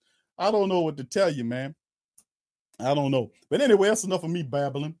I don't know what to tell you, man. I don't know. But anyway, that's enough of me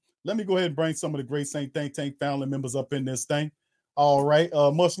babbling. Let me go ahead and bring some of the great Saint Think Tank family members up in this thing. All right.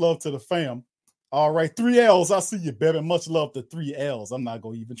 Much love to the fam. All right. 3 L's. I see you, baby. Much love to 3 L's. I'm not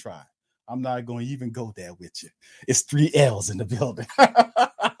going to even try. I'm not going to even go there with you. It's 3 L's in the building. I'm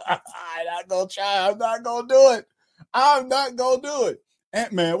not going to try. I'm not going to do it. I'm not going to do it.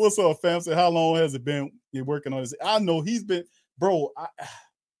 Ant-Man, what's up, fam? So how long has it been you're working on this? I know he's been, bro.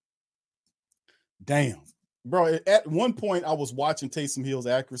 Damn. Bro, at one point I was watching Taysom Hill's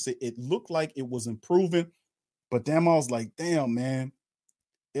accuracy. It looked like it was improving, but damn, I was like, damn, man.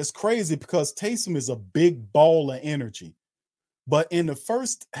 It's crazy because Taysom is a big ball of energy. But in the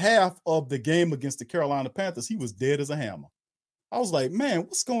first half of the game against the Carolina Panthers, he was dead as a hammer. I was like, man,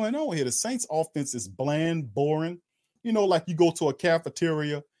 what's going on here? The Saints offense is bland, boring. You know, like you go to a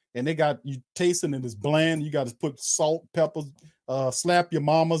cafeteria and they got you tasting and it's bland. You got to put salt, pepper, slap your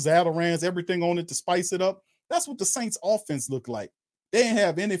mama, Zatarans, everything on it to spice it up. That's what the Saints offense looked like. They didn't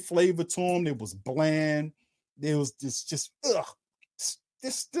have any flavor to them. It was bland. It was just ugh.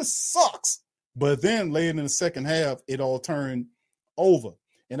 This sucks. But then later in the second half, it all turned over.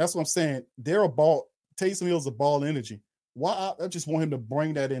 And that's what I'm saying. They're a ball. Taysom Hill's a ball energy. Why? I just want him to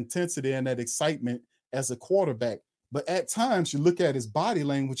bring that intensity and that excitement as a quarterback. But at times you look at his body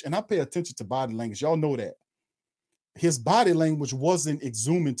language, and I pay attention to body language. Y'all know that. His body language wasn't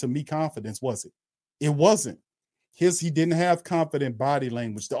exuding to me confidence, was it? It wasn't. He didn't have confident body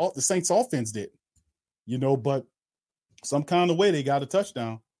language. The Saints offense did, but some kind of way they got a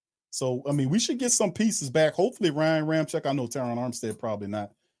touchdown. So, I mean, we should get some pieces back. Hopefully Ryan Ramczyk. I know Teron Armstead probably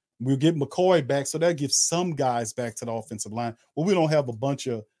not. We'll get McCoy back, so that gives some guys back to the offensive line. Well, we don't have a bunch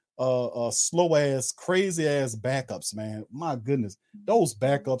of slow-ass, crazy-ass backups, man. My goodness. Those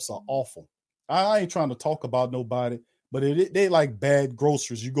backups are awful. I ain't trying to talk about nobody, but they like bad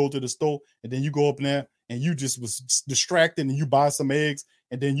groceries. You go to the store, and then you go up there, and you just was distracted and you buy some eggs,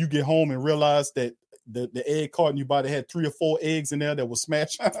 and then you get home and realize that the egg carton you bought had 3 or 4 eggs in there that was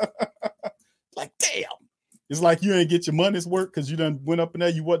smashed. Like, damn. It's like you ain't get your money's worth because you done went up in there,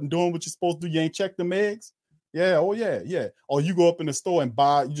 you wasn't doing what you're supposed to do. You ain't checked them eggs. Yeah, oh yeah, yeah. Or you go up in the store and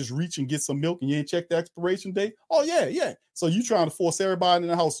buy, you just reach and get some milk and you ain't check the expiration date. Oh yeah, yeah. So you trying to force everybody in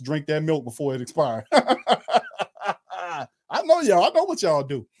the house to drink that milk before it expires. I know y'all. I know what y'all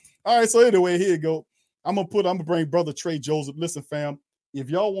do. All right, so anyway, here you go. I'm gonna bring Brother Trey Joseph. Listen, fam, if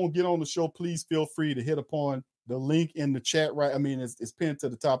y'all won't get on the show, please feel free to hit upon the link in the chat. Right, I mean it's pinned to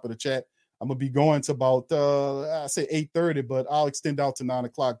the top of the chat. I'm gonna be going to about I say 8:30, but I'll extend out to 9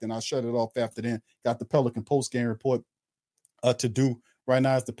 o'clock. Then I'll shut it off after then. Got the Pelican post game report to do right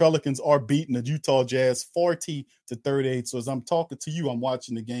now. As the Pelicans are beating the Utah Jazz 40-38. So as I'm talking to you, I'm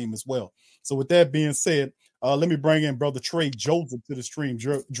watching the game as well. So with that being said, let me bring in Brother Trey Joseph to the stream.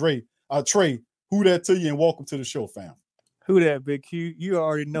 Trey, who that to you, and welcome to the show, fam. Who that, Big Q? You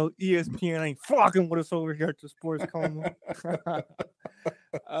already know ESPN ain't fucking with us over here at the Sports Coma.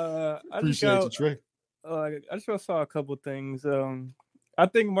 Appreciate you, Trey. I just saw a couple things. I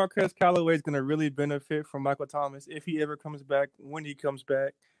think Marquez Callaway is going to really benefit from Michael Thomas if he ever comes back, when he comes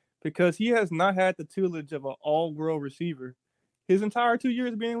back, because he has not had the tutelage of an all-world receiver his entire 2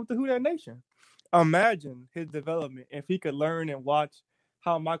 years being with the Who Dat Nation. Imagine his development if he could learn and watch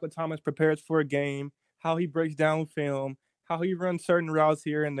how Michael Thomas prepares for a game, how he breaks down film, how he runs certain routes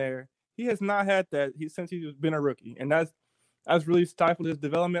here and there. He has not had that since he's been a rookie, and that's really stifled his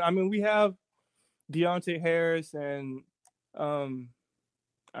development. I mean, we have Deontay Harris, and Deontay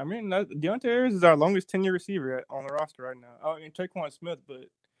Harris is our longest tenure receiver on the roster right now. Oh, and Traquan Smith, but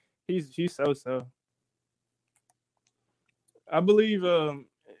he's so. I believe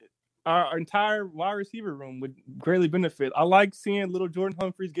our entire wide receiver room would greatly benefit. I like seeing little Jordan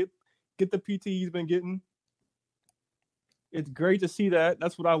Humphries get the PT he's been getting. It's great to see that.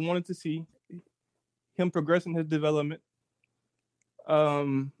 That's what I wanted to see, him progressing his development.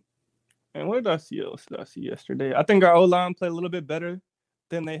 And what did I see else? Did I see yesterday? I think our O-line played a little bit better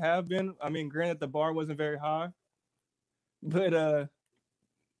than they have been. I mean, granted, the bar wasn't very high, but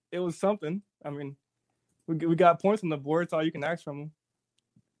it was something. I mean, we got points on the board. It's all you can ask from them.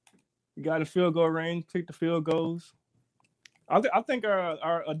 We got a field goal range, kick the field goals. I think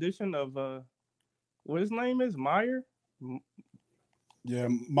our addition of what his name is, Meyer. Yeah,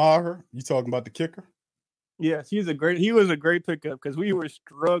 Maher. You talking about the kicker? Yes, he was a great pickup because we were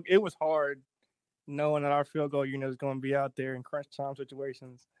struggling. It was hard knowing that our field goal unit was going to be out there in crunch time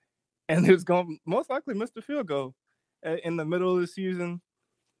situations, and it was going to most likely miss the field goal in the middle of the season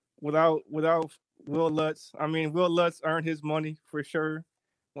without Will Lutz. I mean, Will Lutz earned his money for sure.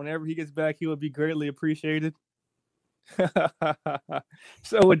 Whenever he gets back, he will be greatly appreciated.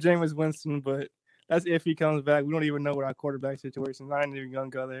 So with Jameis Winston, but that's if he comes back. We don't even know what our quarterback situation is. I ain't even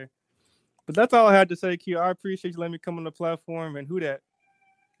going to go there. But that's all I had to say, Q. I appreciate you letting me come on the platform. And who that?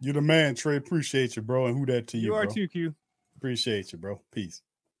 You're the man, Trey. Appreciate you, bro. And who that to you, You are bro. too, Q. Appreciate you, bro. Peace.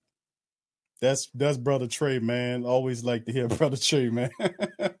 That's Brother Trey, man. Always like to hear Brother Trey, man.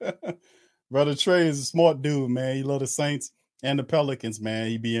 Brother Trey is a smart dude, man. He love the Saints and the Pelicans, man.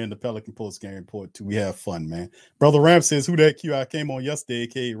 He be in the Pelican post-game report, too. We have fun, man. Brother Ram says, who that, Q? I came on yesterday,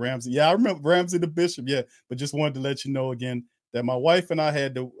 a.k.a. Ramsey. Yeah, I remember Ramsey the Bishop, yeah. But just wanted to let you know again that my wife and I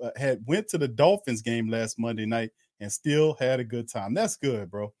had went to the Dolphins game last Monday night and still had a good time. That's good,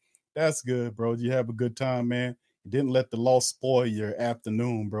 bro. That's good, bro. You have a good time, man. You didn't let the loss spoil your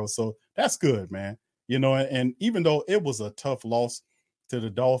afternoon, bro. So that's good, man. You know, and even though it was a tough loss to the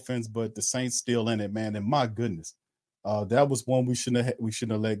Dolphins, but the Saints still in it, man. And my goodness, that was one we shouldn't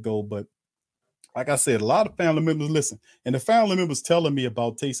have let go. But like I said, a lot of family members listen, and the family members telling me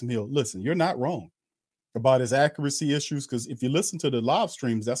about Taysom Hill. Listen, you're not wrong about his accuracy issues, because if you listen to the live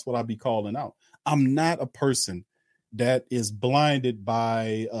streams, that's what I'll be calling out. I'm not a person that is blinded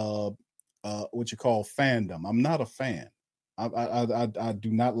by what you call fandom. I'm not a fan. I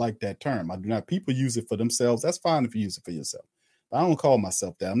do not like that term. I do not. People use it for themselves. That's fine if you use it for yourself. But I don't call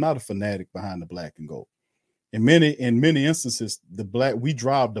myself that. I'm not a fanatic behind the black and gold. In many instances, we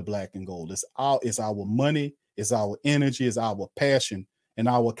drive the black and gold. It's our money, it's our energy, it's our passion, and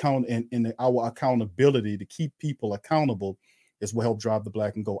our accountability to keep people accountable is what helped drive the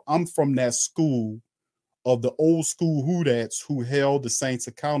black and gold. I'm from that school of the old school Who-Dats who held the Saints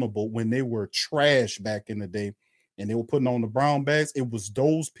accountable when they were trash back in the day and they were putting on the brown bags. It was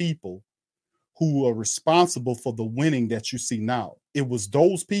those people who are responsible for the winning that you see now. It was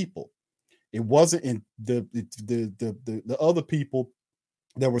those people. It wasn't in the other people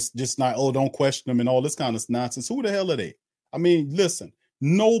that was just not, don't question them and all this kind of nonsense. Who the hell are they? I mean, listen,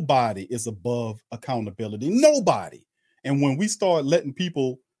 Nobody is above accountability. Nobody. And when we start letting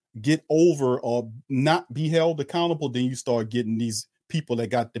people get over or not be held accountable, then you start getting these people that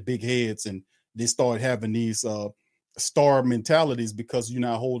got the big heads and they start having these star mentalities because you're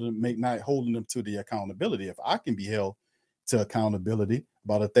not holding them to the accountability. If I can be held to accountability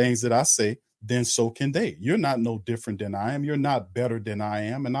about the things that I say, then so can they. You're not no different than I am. You're not better than I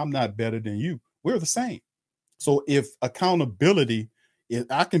am, and I'm not better than you. We're the same. So if accountability, if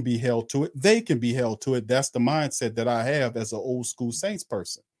I can be held to it, they can be held to it. That's the mindset that I have as an old school Saints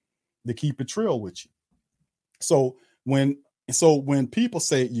person, to keep it real with you. So when people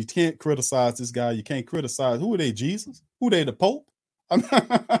say you can't criticize this guy, you can't criticize, who are they, Jesus? Who they, the Pope? Who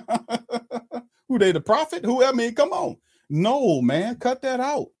they, the prophet? Come on. No, man, cut that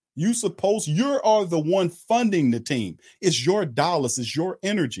out. You are the one funding the team. It's your dollars, it's your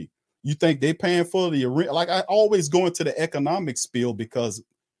energy. You think they paying for the arena? Like, I always go into the economic spiel because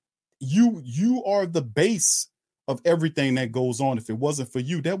you are the base of everything that goes on. If it wasn't for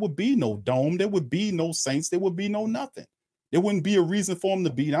you, there would be no Dome. There would be no Saints. There would be no nothing. There wouldn't be a reason for them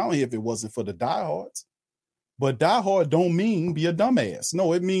to be down here if it wasn't for the diehards. But diehard don't mean be a dumbass.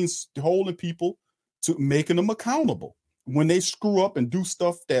 No, it means holding people to making them accountable. When they screw up and do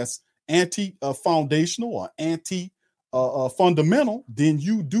stuff that's anti-foundational or anti-fundamental, then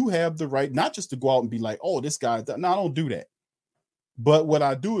you do have the right not just to go out and be like, oh, this guy. No, I don't do that. But what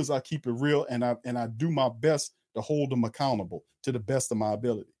I do is I keep it real and I do my best to hold them accountable to the best of my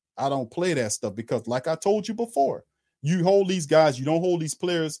ability. I don't play that stuff because, like I told you before, you hold these guys, you don't hold these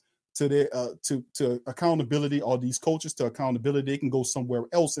players to their to accountability, or these coaches to accountability. They can go somewhere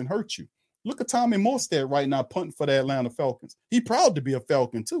else and hurt you. Look at Tommy Morstead right now punting for the Atlanta Falcons. He proud to be a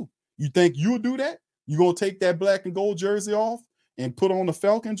Falcon too. You think you'll do that? You gonna take that black and gold jersey off and put on the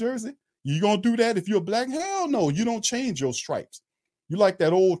Falcon jersey? You gonna do that if you're black? Hell no, you don't change your stripes. You like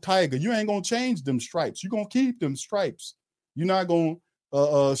that old tiger. You ain't gonna change them stripes. You're gonna keep them stripes. You're not gonna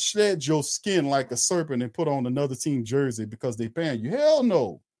shed your skin like a serpent and put on another team jersey because they paying you. Hell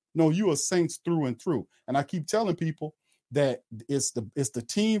no. No, you are Saints through and through. And I keep telling people that it's the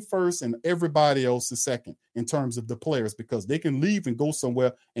team first and everybody else is second in terms of the players, because they can leave and go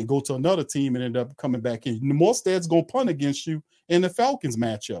somewhere and go to another team and end up coming back in. Morstead's gonna punt against you in the Falcons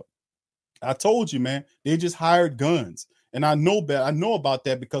matchup. I told you, man, they just hired guns. And I know about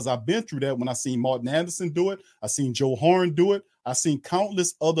that because I've been through that when I seen Martin Anderson do it. I seen Joe Horn do it. I seen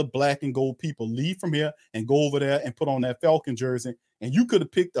countless other black and gold people leave from here and go over there and put on that Falcon jersey. And you could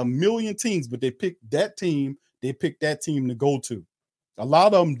have picked a million teams, but they picked that team. They picked that team to go to. A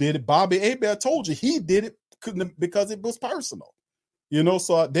lot of them did it. Bobby Hebert told you he did it because it was personal.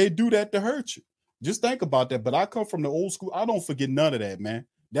 So they do that to hurt you. Just think about that. But I come from the old school. I don't forget none of that, man.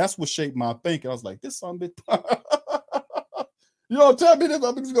 That's what shaped my thinking. I was like, this son of a tell me this.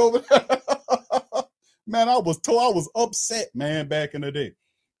 I'm just go over there. Man, I was upset, man, back in the day.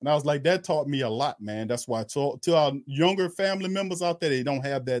 And I was like, that taught me a lot, man. That's why to our younger family members out there, they don't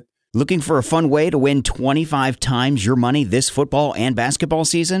have that. Looking for a fun way to win 25 times your money this football and basketball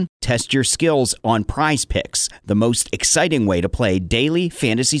season? Test your skills on Prize Picks, the most exciting way to play daily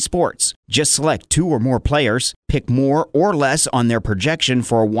fantasy sports. Just select 2 or more players, pick more or less on their projection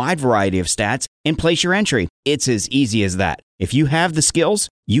for a wide variety of stats, and place your entry. It's as easy as that. If you have the skills,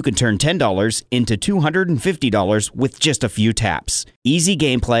 you can turn $10 into $250 with just a few taps. Easy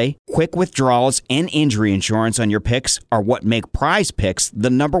gameplay, quick withdrawals, and injury insurance on your picks are what make Prize Picks the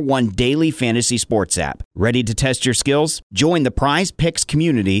 #1 daily fantasy sports app. Ready to test your skills? Join the Prize Picks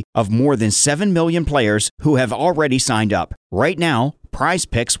community of more than 7 million players who have already signed up. Right now, Prize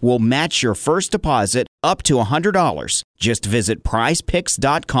Picks will match your first deposit up to $100. Just visit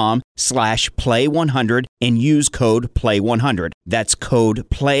prizepicks.com/play100 and use code play100. That's code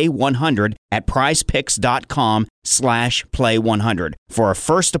play100 at prizepicks.com/play100 for a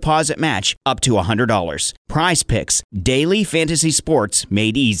first deposit match up to $100. Prize Picks, daily fantasy sports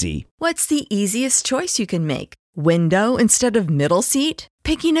made easy. What's the easiest choice you can make? Window instead of middle seat?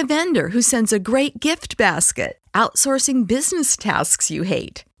 Picking a vendor who sends a great gift basket? Outsourcing business tasks you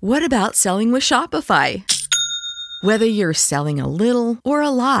hate? What about selling with Shopify? Whether you're selling a little or a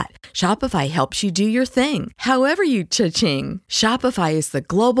lot, Shopify helps you do your thing, however you cha-ching. Shopify is the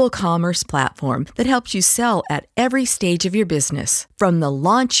global commerce platform that helps you sell at every stage of your business. From the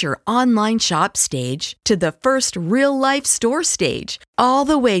launch your online shop stage to the first real-life store stage, all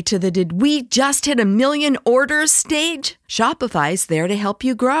the way to the did we just hit 1 million orders stage. Shopify's there to help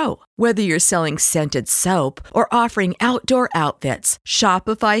you grow. Whether you're selling scented soap or offering outdoor outfits,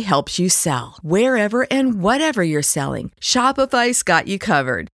 Shopify helps you sell. Wherever and whatever you're selling, Shopify's got you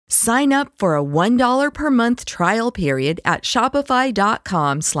covered. Sign up for a $1 per month trial period at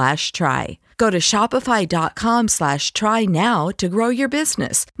shopify.com/try. Go to shopify.com/try now to grow your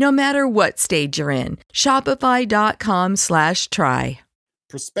business, no matter what stage you're in. Shopify.com/try.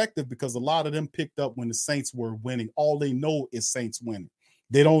 Perspective, because a lot of them picked up when the Saints were winning. All they know is Saints winning.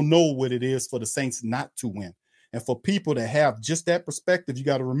 They don't know what it is for the Saints not to win. And for people that have just that perspective, you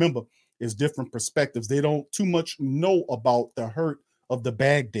got to remember, it's different perspectives. They don't too much know about the hurt of the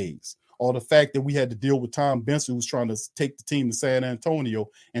bad days, or the fact that we had to deal with Tom Benson, who was trying to take the team to San Antonio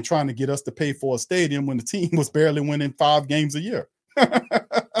and trying to get us to pay for a stadium when the team was barely winning 5 games a year.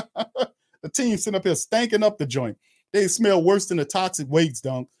 The team sitting up here stanking up the joint. They smell worse than the toxic waste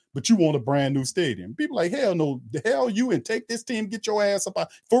dump, but you want a brand new stadium. People like, hell no, the hell you, and take this team, get your ass up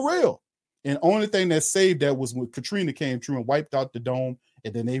out. For real. And only thing that saved that was when Katrina came through and wiped out the dome,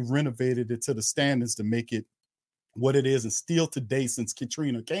 and then they renovated it to the standards to make it what it is. And still today, since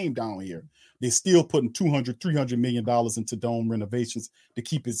Katrina came down here, they're still putting $200-300 million into dome renovations to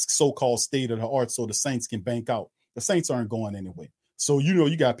keep it so-called state of the art so the Saints can bank out. The Saints aren't going anywhere. So,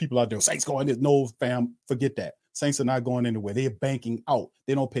 you got people out there, Saints going this. No, fam, forget that. Saints are not going anywhere. They're banking out.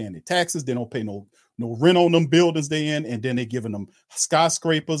 They don't pay any taxes. They don't pay no rent on them buildings they in, and then they're giving them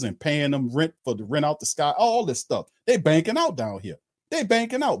skyscrapers and paying them rent for the rent out the sky, all this stuff. They banking out down here. They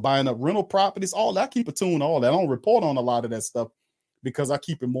banking out, buying up rental properties, all that. I keep a tune to all that. I don't report on a lot of that stuff because I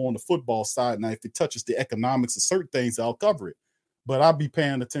keep it more on the football side. Now, if it touches the economics of certain things, I'll cover it. But I'll be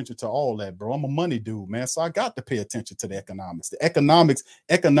paying attention to all that, bro. I'm a money dude, man. So I got to pay attention to the economics. The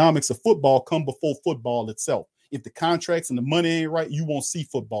economics of football come before football itself. If the contracts and the money ain't right, you won't see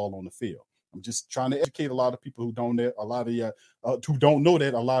football on the field. I'm just trying to educate a lot of people who don't know that. A lot of who don't know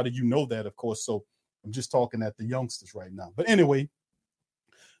that. A lot of you know that, of course. So I'm just talking at the youngsters right now. But anyway,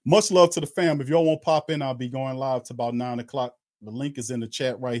 much love to the fam. If y'all won't pop in, I'll be going live to about 9 o'clock. The link is in the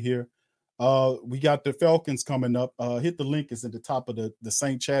chat right here. We got the Falcons coming up. Hit the link. It's at the top of the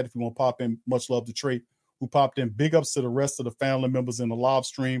Saint chat if you want to pop in. Much love to Trey, who popped in. Big ups to the rest of the family members in the live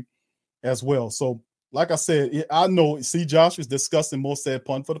stream as well. So, like I said, I know, see, Josh was discussing more said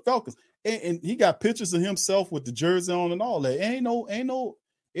punt for the Falcons. And he got pictures of himself with the jersey on and all that. And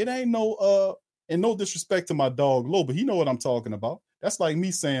no disrespect to my dog, Lo, but he know what I'm talking about. That's like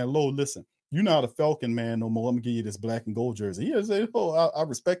me saying, Lo, listen, you're not a Falcon man no more. I'm going to give you this black and gold jersey. He say, oh, I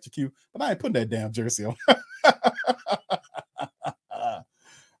respect you, Q, but I ain't putting that damn jersey on.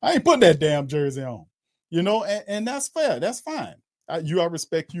 I ain't putting that damn jersey on. And that's fair. That's fine. I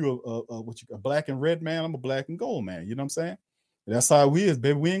respect you, a black and red man. I'm a black and gold man. You know what I'm saying? That's how we is,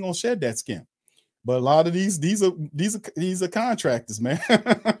 baby. We ain't gonna shed that skin. But a lot of these are contractors, man.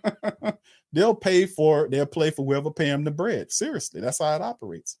 They'll play for whoever pay them the bread. Seriously, that's how it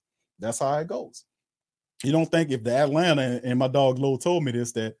operates. That's how it goes. You don't think if the Atlanta, and my dog Lo told me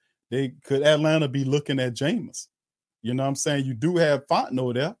this, that Atlanta be looking at Jameis? You know what I'm saying? You do have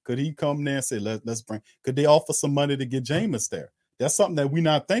Fontenot there. Could he come there and say, let's bring? Could they offer some money to get Jameis there? That's something that we're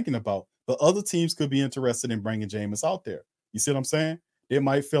not thinking about. But other teams could be interested in bringing Jameis out there. You see what I'm saying? They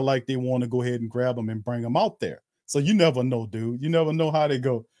might feel like they want to go ahead and grab him and bring him out there. So you never know, dude. You never know how they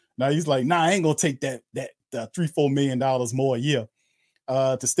go. Now he's like, nah, I ain't gonna take that $3-4 million more a year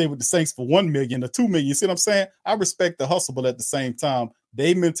to stay with the Saints for $1 million or $2 million. You see what I'm saying? I respect the hustle, but at the same time,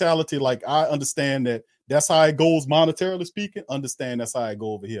 they mentality, like I understand that's how it goes monetarily speaking. Understand that's how I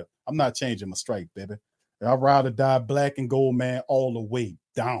go over here. I'm not changing my strike, baby. I'd rather die black and gold, man, all the way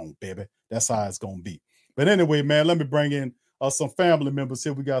down, baby. That's how it's gonna be. But anyway, man, let me bring in some family members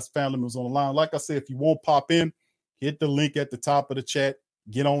here. We got some family members on the line. Like I said, if you won't pop in, hit the link at the top of the chat.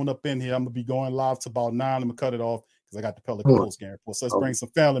 Get on up in here. I'm going to be going live to about 9. I'm going to cut it off because I got the Pelican Post game report. So let's bring some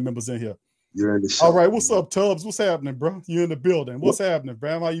family members in here. You're in the show. All right. What's up, Tubbs? What's happening, bro? You in the building. What's happening,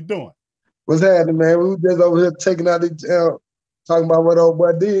 Bram? How you doing? What's happening, man? We were just over here taking out the talking about what old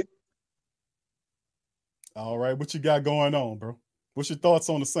boy did. All right. What you got going on, bro? What's your thoughts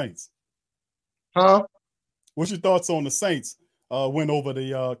on the Saints? Huh? What's your thoughts on the Saints win over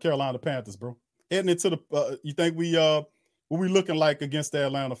the Carolina Panthers, bro? Heading into the you think what we looking like against the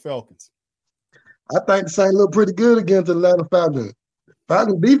Atlanta Falcons? I think the Saints look pretty good against the Atlanta Falcons.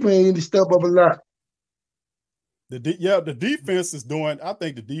 Falcons defense need to step up a lot. The defense is doing. I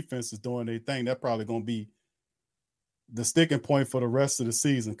think the defense is doing their thing. That's probably going to be the sticking point for the rest of the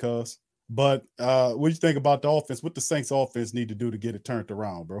season, cuz. But what do you think about the offense? What the Saints offense need to do to get it turned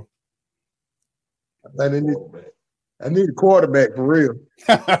around, bro? I need a quarterback for real.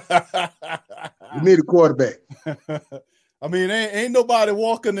 You need a quarterback. I mean, ain't nobody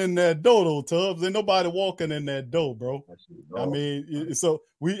walking in that door, though, Tubbs. Ain't nobody walking in that door, bro. I mean, so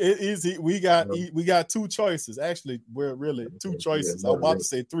we got two choices. Actually, we're really two choices. I'm about to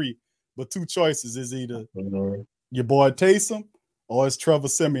say three, but two choices is either your boy Taysom or it's Trevor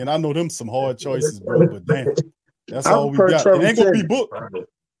Siemian. I know them some hard choices, bro, but damn, that's all we got. It ain't gonna be booked,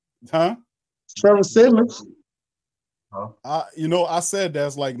 huh? Trevor Simmons. I said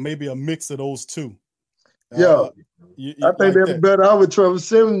that's like maybe a mix of those two. Yeah. I think like they're better out with Trevor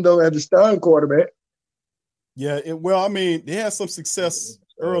Simmons, though, at the starting quarterback. Yeah, I mean, they had some success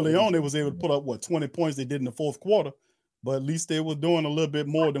early on. They was able to put up, 20 points they did in the fourth quarter, but at least they were doing a little bit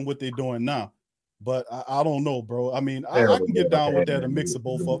more than what they're doing now. But I don't know, bro. I mean, I can get down with that, a mix of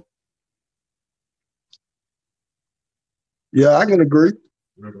both of them. Yeah, I can agree.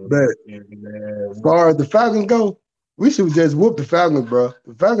 But as far as the Falcons go, we should just whoop the Falcons, bro.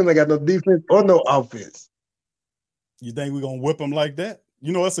 The Falcons ain't got no defense or no offense. You think we're going to whip them like that?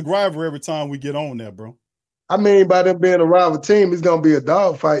 It's a rivalry every time we get on there, bro. I mean, by them being a rival team, it's going to be a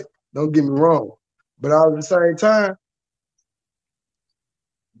dogfight. Don't get me wrong. But all at the same time,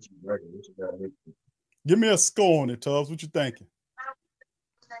 give me a score on it, Tubbs. What you thinking?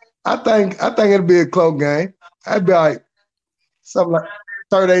 I think it'll be a close game. I'd be like something like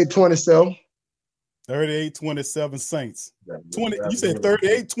 38-27. 38-27 Saints. 20. You said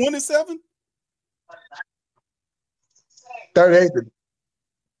 38-27? 38.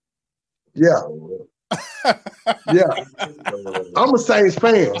 Yeah. Yeah. I'm a Saints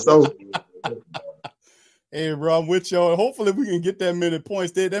fan, so. Hey, bro, I'm with y'all. Hopefully we can get that many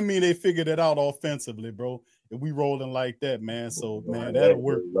points. That mean they figured it out offensively, bro. If we rolling like that, man. So, man, that'll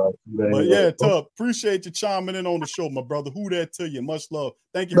work. But, yeah, Tub, appreciate you chiming in on the show, my brother. Who that to you? Much love.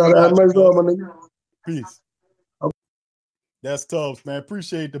 Thank you for watching. Much love, my nigga. Peace. Okay. That's Tubbs, man.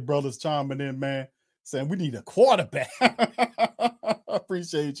 Appreciate the brothers chiming in, man. Saying we need a quarterback.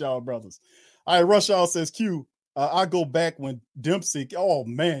 Appreciate y'all, brothers. All right, Rush Hour says, Q, I go back when Dempsey, oh,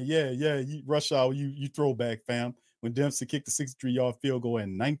 man, yeah. Rush Hour, you throwback, fam. When Dempsey kicked the 63-yard field goal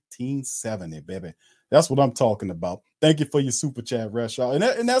in 1970, baby. That's what I'm talking about. Thank you for your super chat, Rush Hour.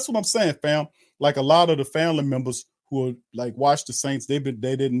 And that's what I'm saying, fam. Like a lot of the family members who are, like, watch the Saints, they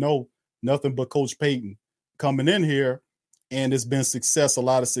didn't know nothing but Coach Payton coming in here. And it's been a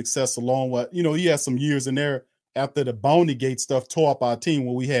lot of success along with, he had some years in there after the Bounty Gate stuff tore up our team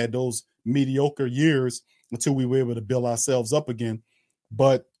when we had those mediocre years until we were able to build ourselves up again.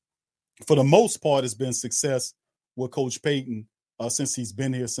 But for the most part, it's been success with Coach Payton since he's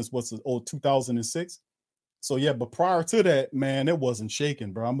been here since 2006. So, yeah, but prior to that, man, it wasn't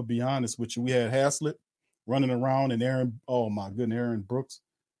shaking, bro. I'm going to be honest with you. We had Haslett running around and Aaron Brooks.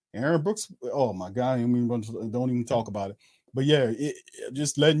 Aaron Brooks, oh, my God, don't even talk about it. But, yeah,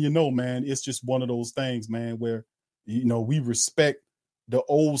 just letting you know, man, it's just one of those things, man, where, we respect the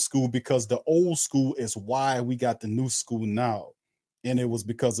old school because the old school is why we got the new school now. And it was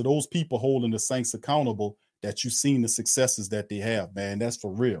because of those people holding the Saints accountable that you've seen the successes that they have, man. That's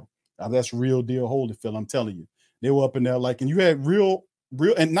for real. Now, that's real deal Holyfield, I'm telling you. They were up in there and you had real,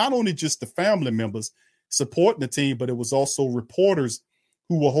 and not only just the family members supporting the team, but it was also reporters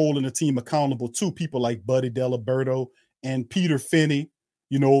who were holding the team accountable too. People like Buddy Diliberto and Peter Finney,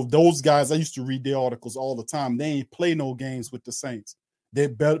 those guys, I used to read their articles all the time. They ain't play no games with the Saints.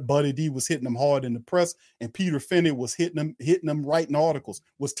 Buddy D was hitting them hard in the press, and Peter Finney was hitting them writing articles,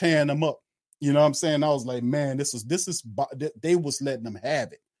 was tearing them up. You know what I'm saying? I was like, man, they was letting them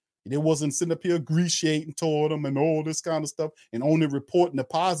have it. They wasn't sitting up here appreciating toward them and all this kind of stuff and only reporting the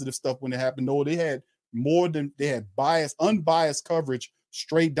positive stuff when it happened. No, they had unbiased coverage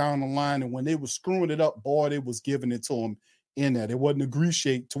straight down the line. And when they were screwing it up, boy, they was giving it to them in that. It wasn't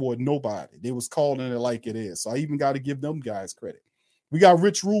appreciate toward nobody. They was calling it like it is. So I even got to give them guys credit. We got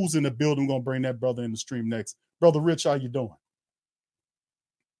Rich Rules in the building. We're going to bring that brother in the stream next. Brother Rich, how you doing?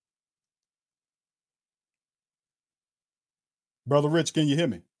 Brother Rich, can you hear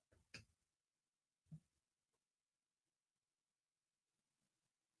me?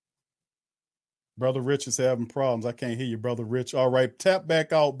 Brother Rich is having problems. I can't hear you, Brother Rich. All right, tap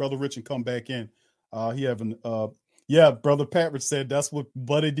back out, Brother Rich, and come back in. Brother Patrick said that's what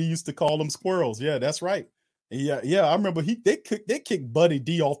Buddy D used to call them squirrels. Yeah, that's right. Yeah, I remember they kicked Buddy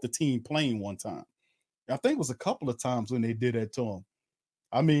D off the team playing one time. I think it was a couple of times when they did that to him.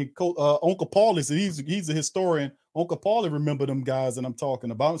 I mean, Uncle Paulie, he's a historian. Uncle Paulie remember them guys that I'm talking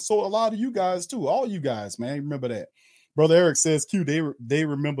about. So a lot of you guys too, all you guys, man, remember that. Brother Eric says, Q, they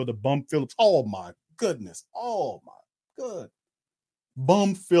remember the Bum Phillips. Oh, my goodness. Oh, my good.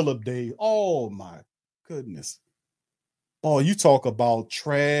 Bum Phillip Day. Oh, my goodness. Oh, you talk about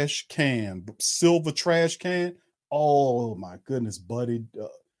trash can, silver trash can. Oh my goodness, buddy.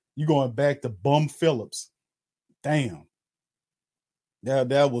 You going back to Bum Phillips. Damn. Yeah,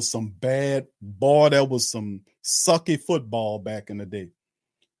 that was some bad boy. That was some sucky football back in the day.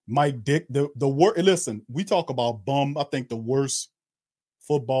 Mike Dick, the worst. Listen, we talk about bum. I think the worst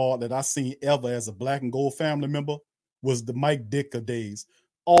football that I seen ever as a black and gold family member was the Mike Dicker days.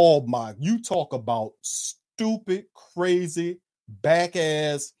 Oh my, you talk about stupid, crazy, back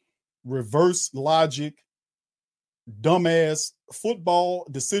ass, reverse logic, dumbass football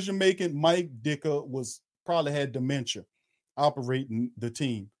decision making. Mike Dicker was probably had dementia operating the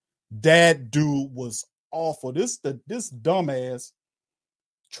team. That dude was awful. This dumbass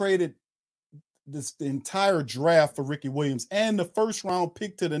traded the entire draft for Ricky Williams and the first round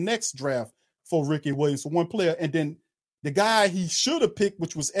pick to the next draft for Ricky Williams for one player. And then the guy he should have picked,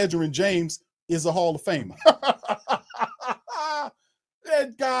 which was Edgerrin James, is a Hall of Famer.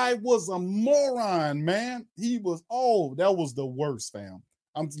 That guy was a moron, man. He was, that was the worst, fam.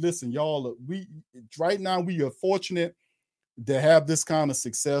 Listen, y'all, right now we are fortunate to have this kind of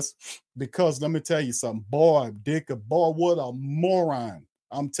success because let me tell you something, boy, what a moron.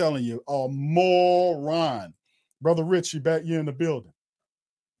 I'm telling you, a moron. Brother Rich, you in the building.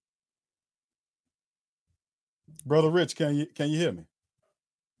 Brother Rich, can you hear me?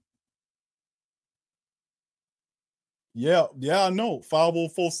 Yeah, I know.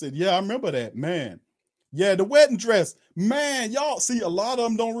 504 said, yeah, I remember that, man. Yeah, the wedding dress. Man, y'all see a lot of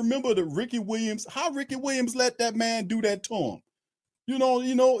them don't remember how Ricky Williams let that man do that to him.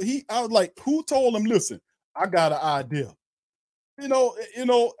 I was like, who told him, listen, I got an idea.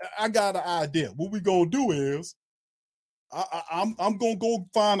 I got an idea. What we gonna do is I'm gonna go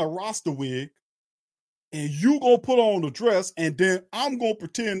find a roster wig and you gonna put on the dress and then I'm gonna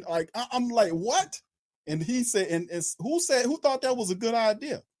pretend like I'm like, what? And he said, and who thought that was a good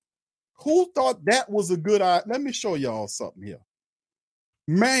idea? Who thought that was a good idea? Let me show y'all something here.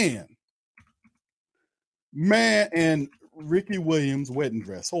 Man, and Ricky Williams wedding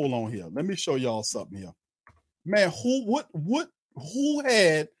dress. Hold on here. Let me show y'all something here. Man, who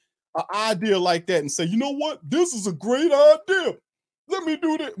had an idea like that and say, you know what? This is a great idea. Let me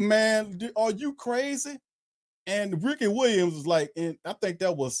do that. Man, are you crazy? And Ricky Williams was like, and I think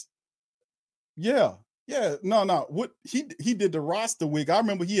that was, no. What he did the roster wig. I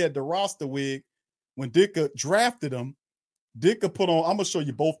remember he had the roster wig when Dicker drafted him. Dicker put on, I'm going to show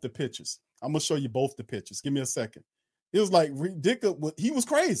you both the pictures. Give me a second. It was like Dicker, he was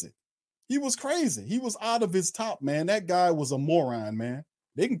crazy. He was out of his top, man. That guy was a moron, man.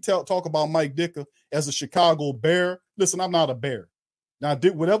 They can talk about Mike Dicker as a Chicago Bear. Listen, I'm not a Bear. Now,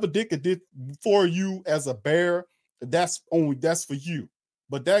 whatever Dicker did for you as a Bear, that's for you.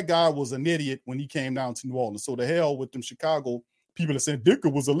 But that guy was an idiot when he came down to New Orleans. So the hell with them Chicago people that said Dicker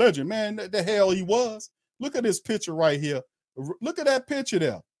was a legend. Man, the hell he was. Look at this picture right here. Look at that picture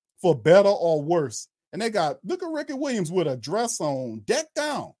there. For better or worse. And look at Ricky Williams with a dress on, decked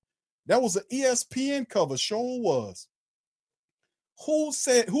down. That was an ESPN cover, sure was. Who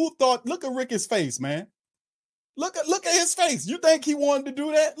thought, look at Ricky's face, man. Look at his face. You think he wanted to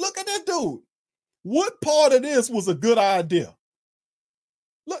do that? Look at that dude. What part of this was a good idea?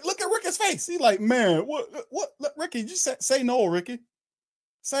 Look at Ricky's face. He's like, man, what, Ricky, just say no, Ricky.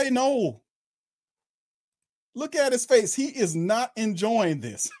 Say no. Look at his face. He is not enjoying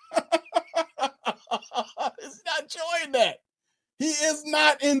this. He's not enjoying that. He is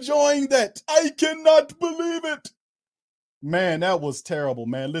not enjoying that. I cannot believe it. Man, that was terrible,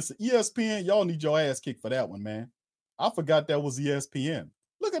 man. Listen, ESPN, y'all need your ass kicked for that one, man. I forgot that was ESPN.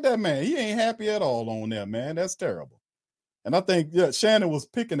 Look at that man. He ain't happy at all on there, man. That's terrible. And I think, Shannon was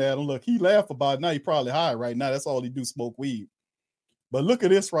picking at him. Look, he laughed about it. Now he probably high right now. That's all he do, smoke weed. But look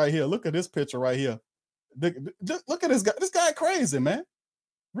at this right here. Look at this picture right here. Look at this guy. This guy crazy, man.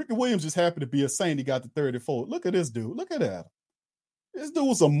 Ricky Williams just happy to be a Saint. He got the 34. Look at this dude. Look at that. This dude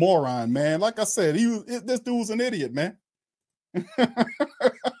was a moron, man. Like I said, this dude was an idiot, man.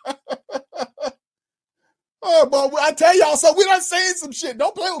 Oh, but I tell y'all, so we done saying some shit.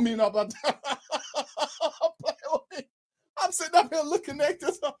 Don't play with me now. Don't play with me. I'm sitting up here looking at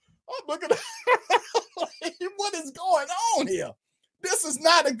this. I'm looking at what is going on here. This is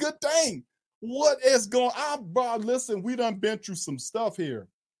not a good thing. What is going on? Bro, listen, we done been through some stuff here.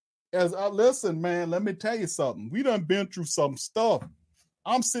 Listen, man, let me tell you something. We done been through some stuff.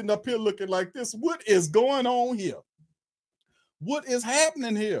 I'm sitting up here looking like this. What is going on here? What is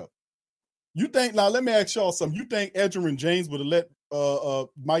happening here? You think, now let me ask y'all something. You think Edgerrin James would have let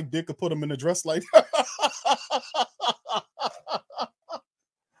Mike Dicker put him in a dress like that?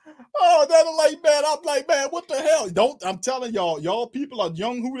 Oh, that's like, man, I'm like, man, what the hell? I'm telling y'all people are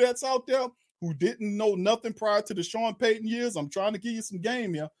young who that's out there who didn't know nothing prior to the Sean Payton years, I'm trying to give you some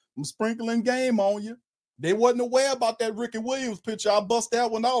game here. I'm sprinkling game on you. They wasn't aware about that Ricky Williams picture. I bust that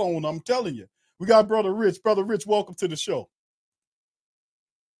one out on them, I'm telling you. We got Brother Rich. Brother Rich, welcome to the show.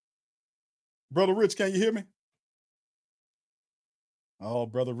 Brother Rich, can you hear me? Oh,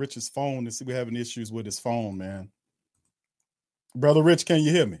 Brother Rich's phone. We're having issues with his phone, man. Brother Rich, can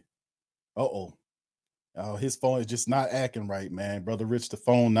you hear me? Uh-oh. Oh, his phone is just not acting right, man. Brother Rich, the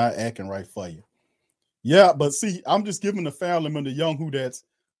phone not acting right for you. Yeah, but see, I'm just giving the family and the young who that's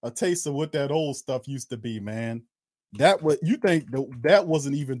a taste of what that old stuff used to be, man. That what you think that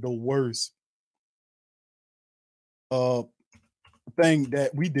wasn't even the worst thing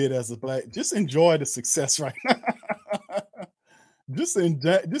that we did as a black. Just enjoy the success right now. just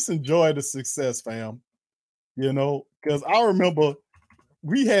enjoy the success, fam. You know, because I remember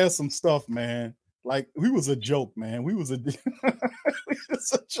we had some stuff, man. Like we was a joke, man. We was a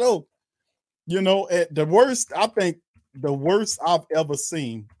joke. You know, at the worst, I think the worst I've ever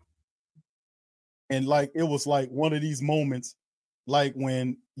seen. And like it was like one of these moments, like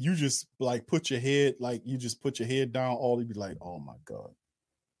when you just like put your head down, all you'd be like, oh my God.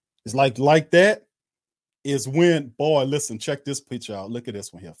 It's like that is when, boy, listen, check this picture out. Look at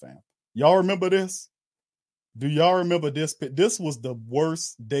this one here, fam. Y'all remember this? Do y'all remember this? This was the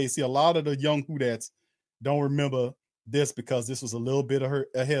worst day. See, a lot of the young Who-Dats don't remember this because this was a little bit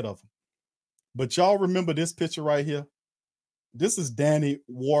ahead of them. But y'all remember this picture right here? This is Danny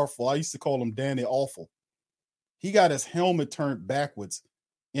Warfel. I used to call him Danny Awful. He got his helmet turned backwards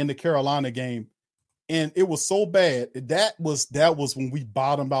in the Carolina game. And it was so bad. That was when we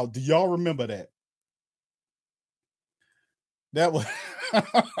bottomed out. Do y'all remember that? That was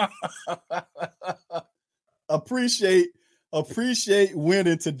appreciate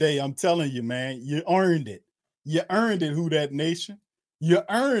winning today. I'm telling you, man, you earned it. You earned it, Who-Dat Nation. You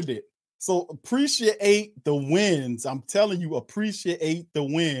earned it. So appreciate the wins. I'm telling you, appreciate the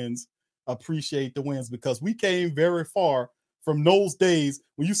wins. Appreciate the wins because we came very far from those days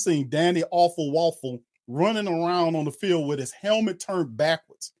when you seen Danny Awful Waffle running around on the field with his helmet turned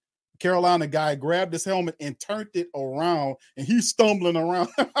backwards. Carolina guy grabbed his helmet and turned it around, and he's stumbling around.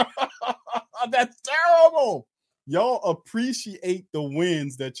 That's terrible. Y'all appreciate the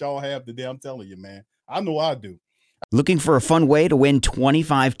wins that y'all have today. I'm telling you, man. I know I do. Looking for a fun way to win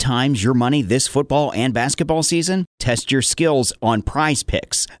 25 times your money this football and basketball season? Test your skills on Prize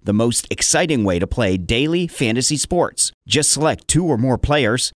Picks, the most exciting way to play daily fantasy sports. Just select 2 or more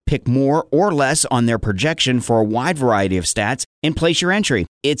players, pick more or less on their projection for a wide variety of stats, and place your entry.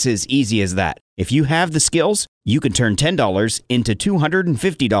 It's as easy as that. If you have the skills, you can turn $10 into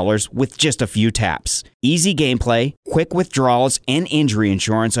 $250 with just a few taps. Easy gameplay, quick withdrawals, and injury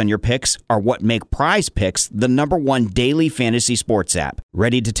insurance on your picks are what make Prize Picks the #1 daily fantasy sports app.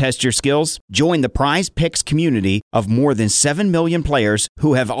 Ready to test your skills? Join the Prize Picks community of more than 7 million players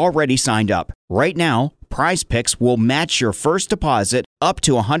who have already signed up. Right now, Prize Picks will match your first deposit up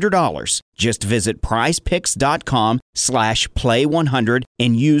to $100. Just visit prizepicks.com/play100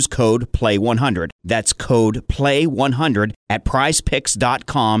 and use code play100. That's code play100 at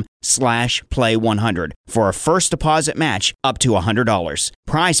prizepicks.com/play100 for a first deposit match up to $100.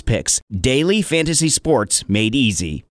 Prize Picks, daily fantasy sports made easy.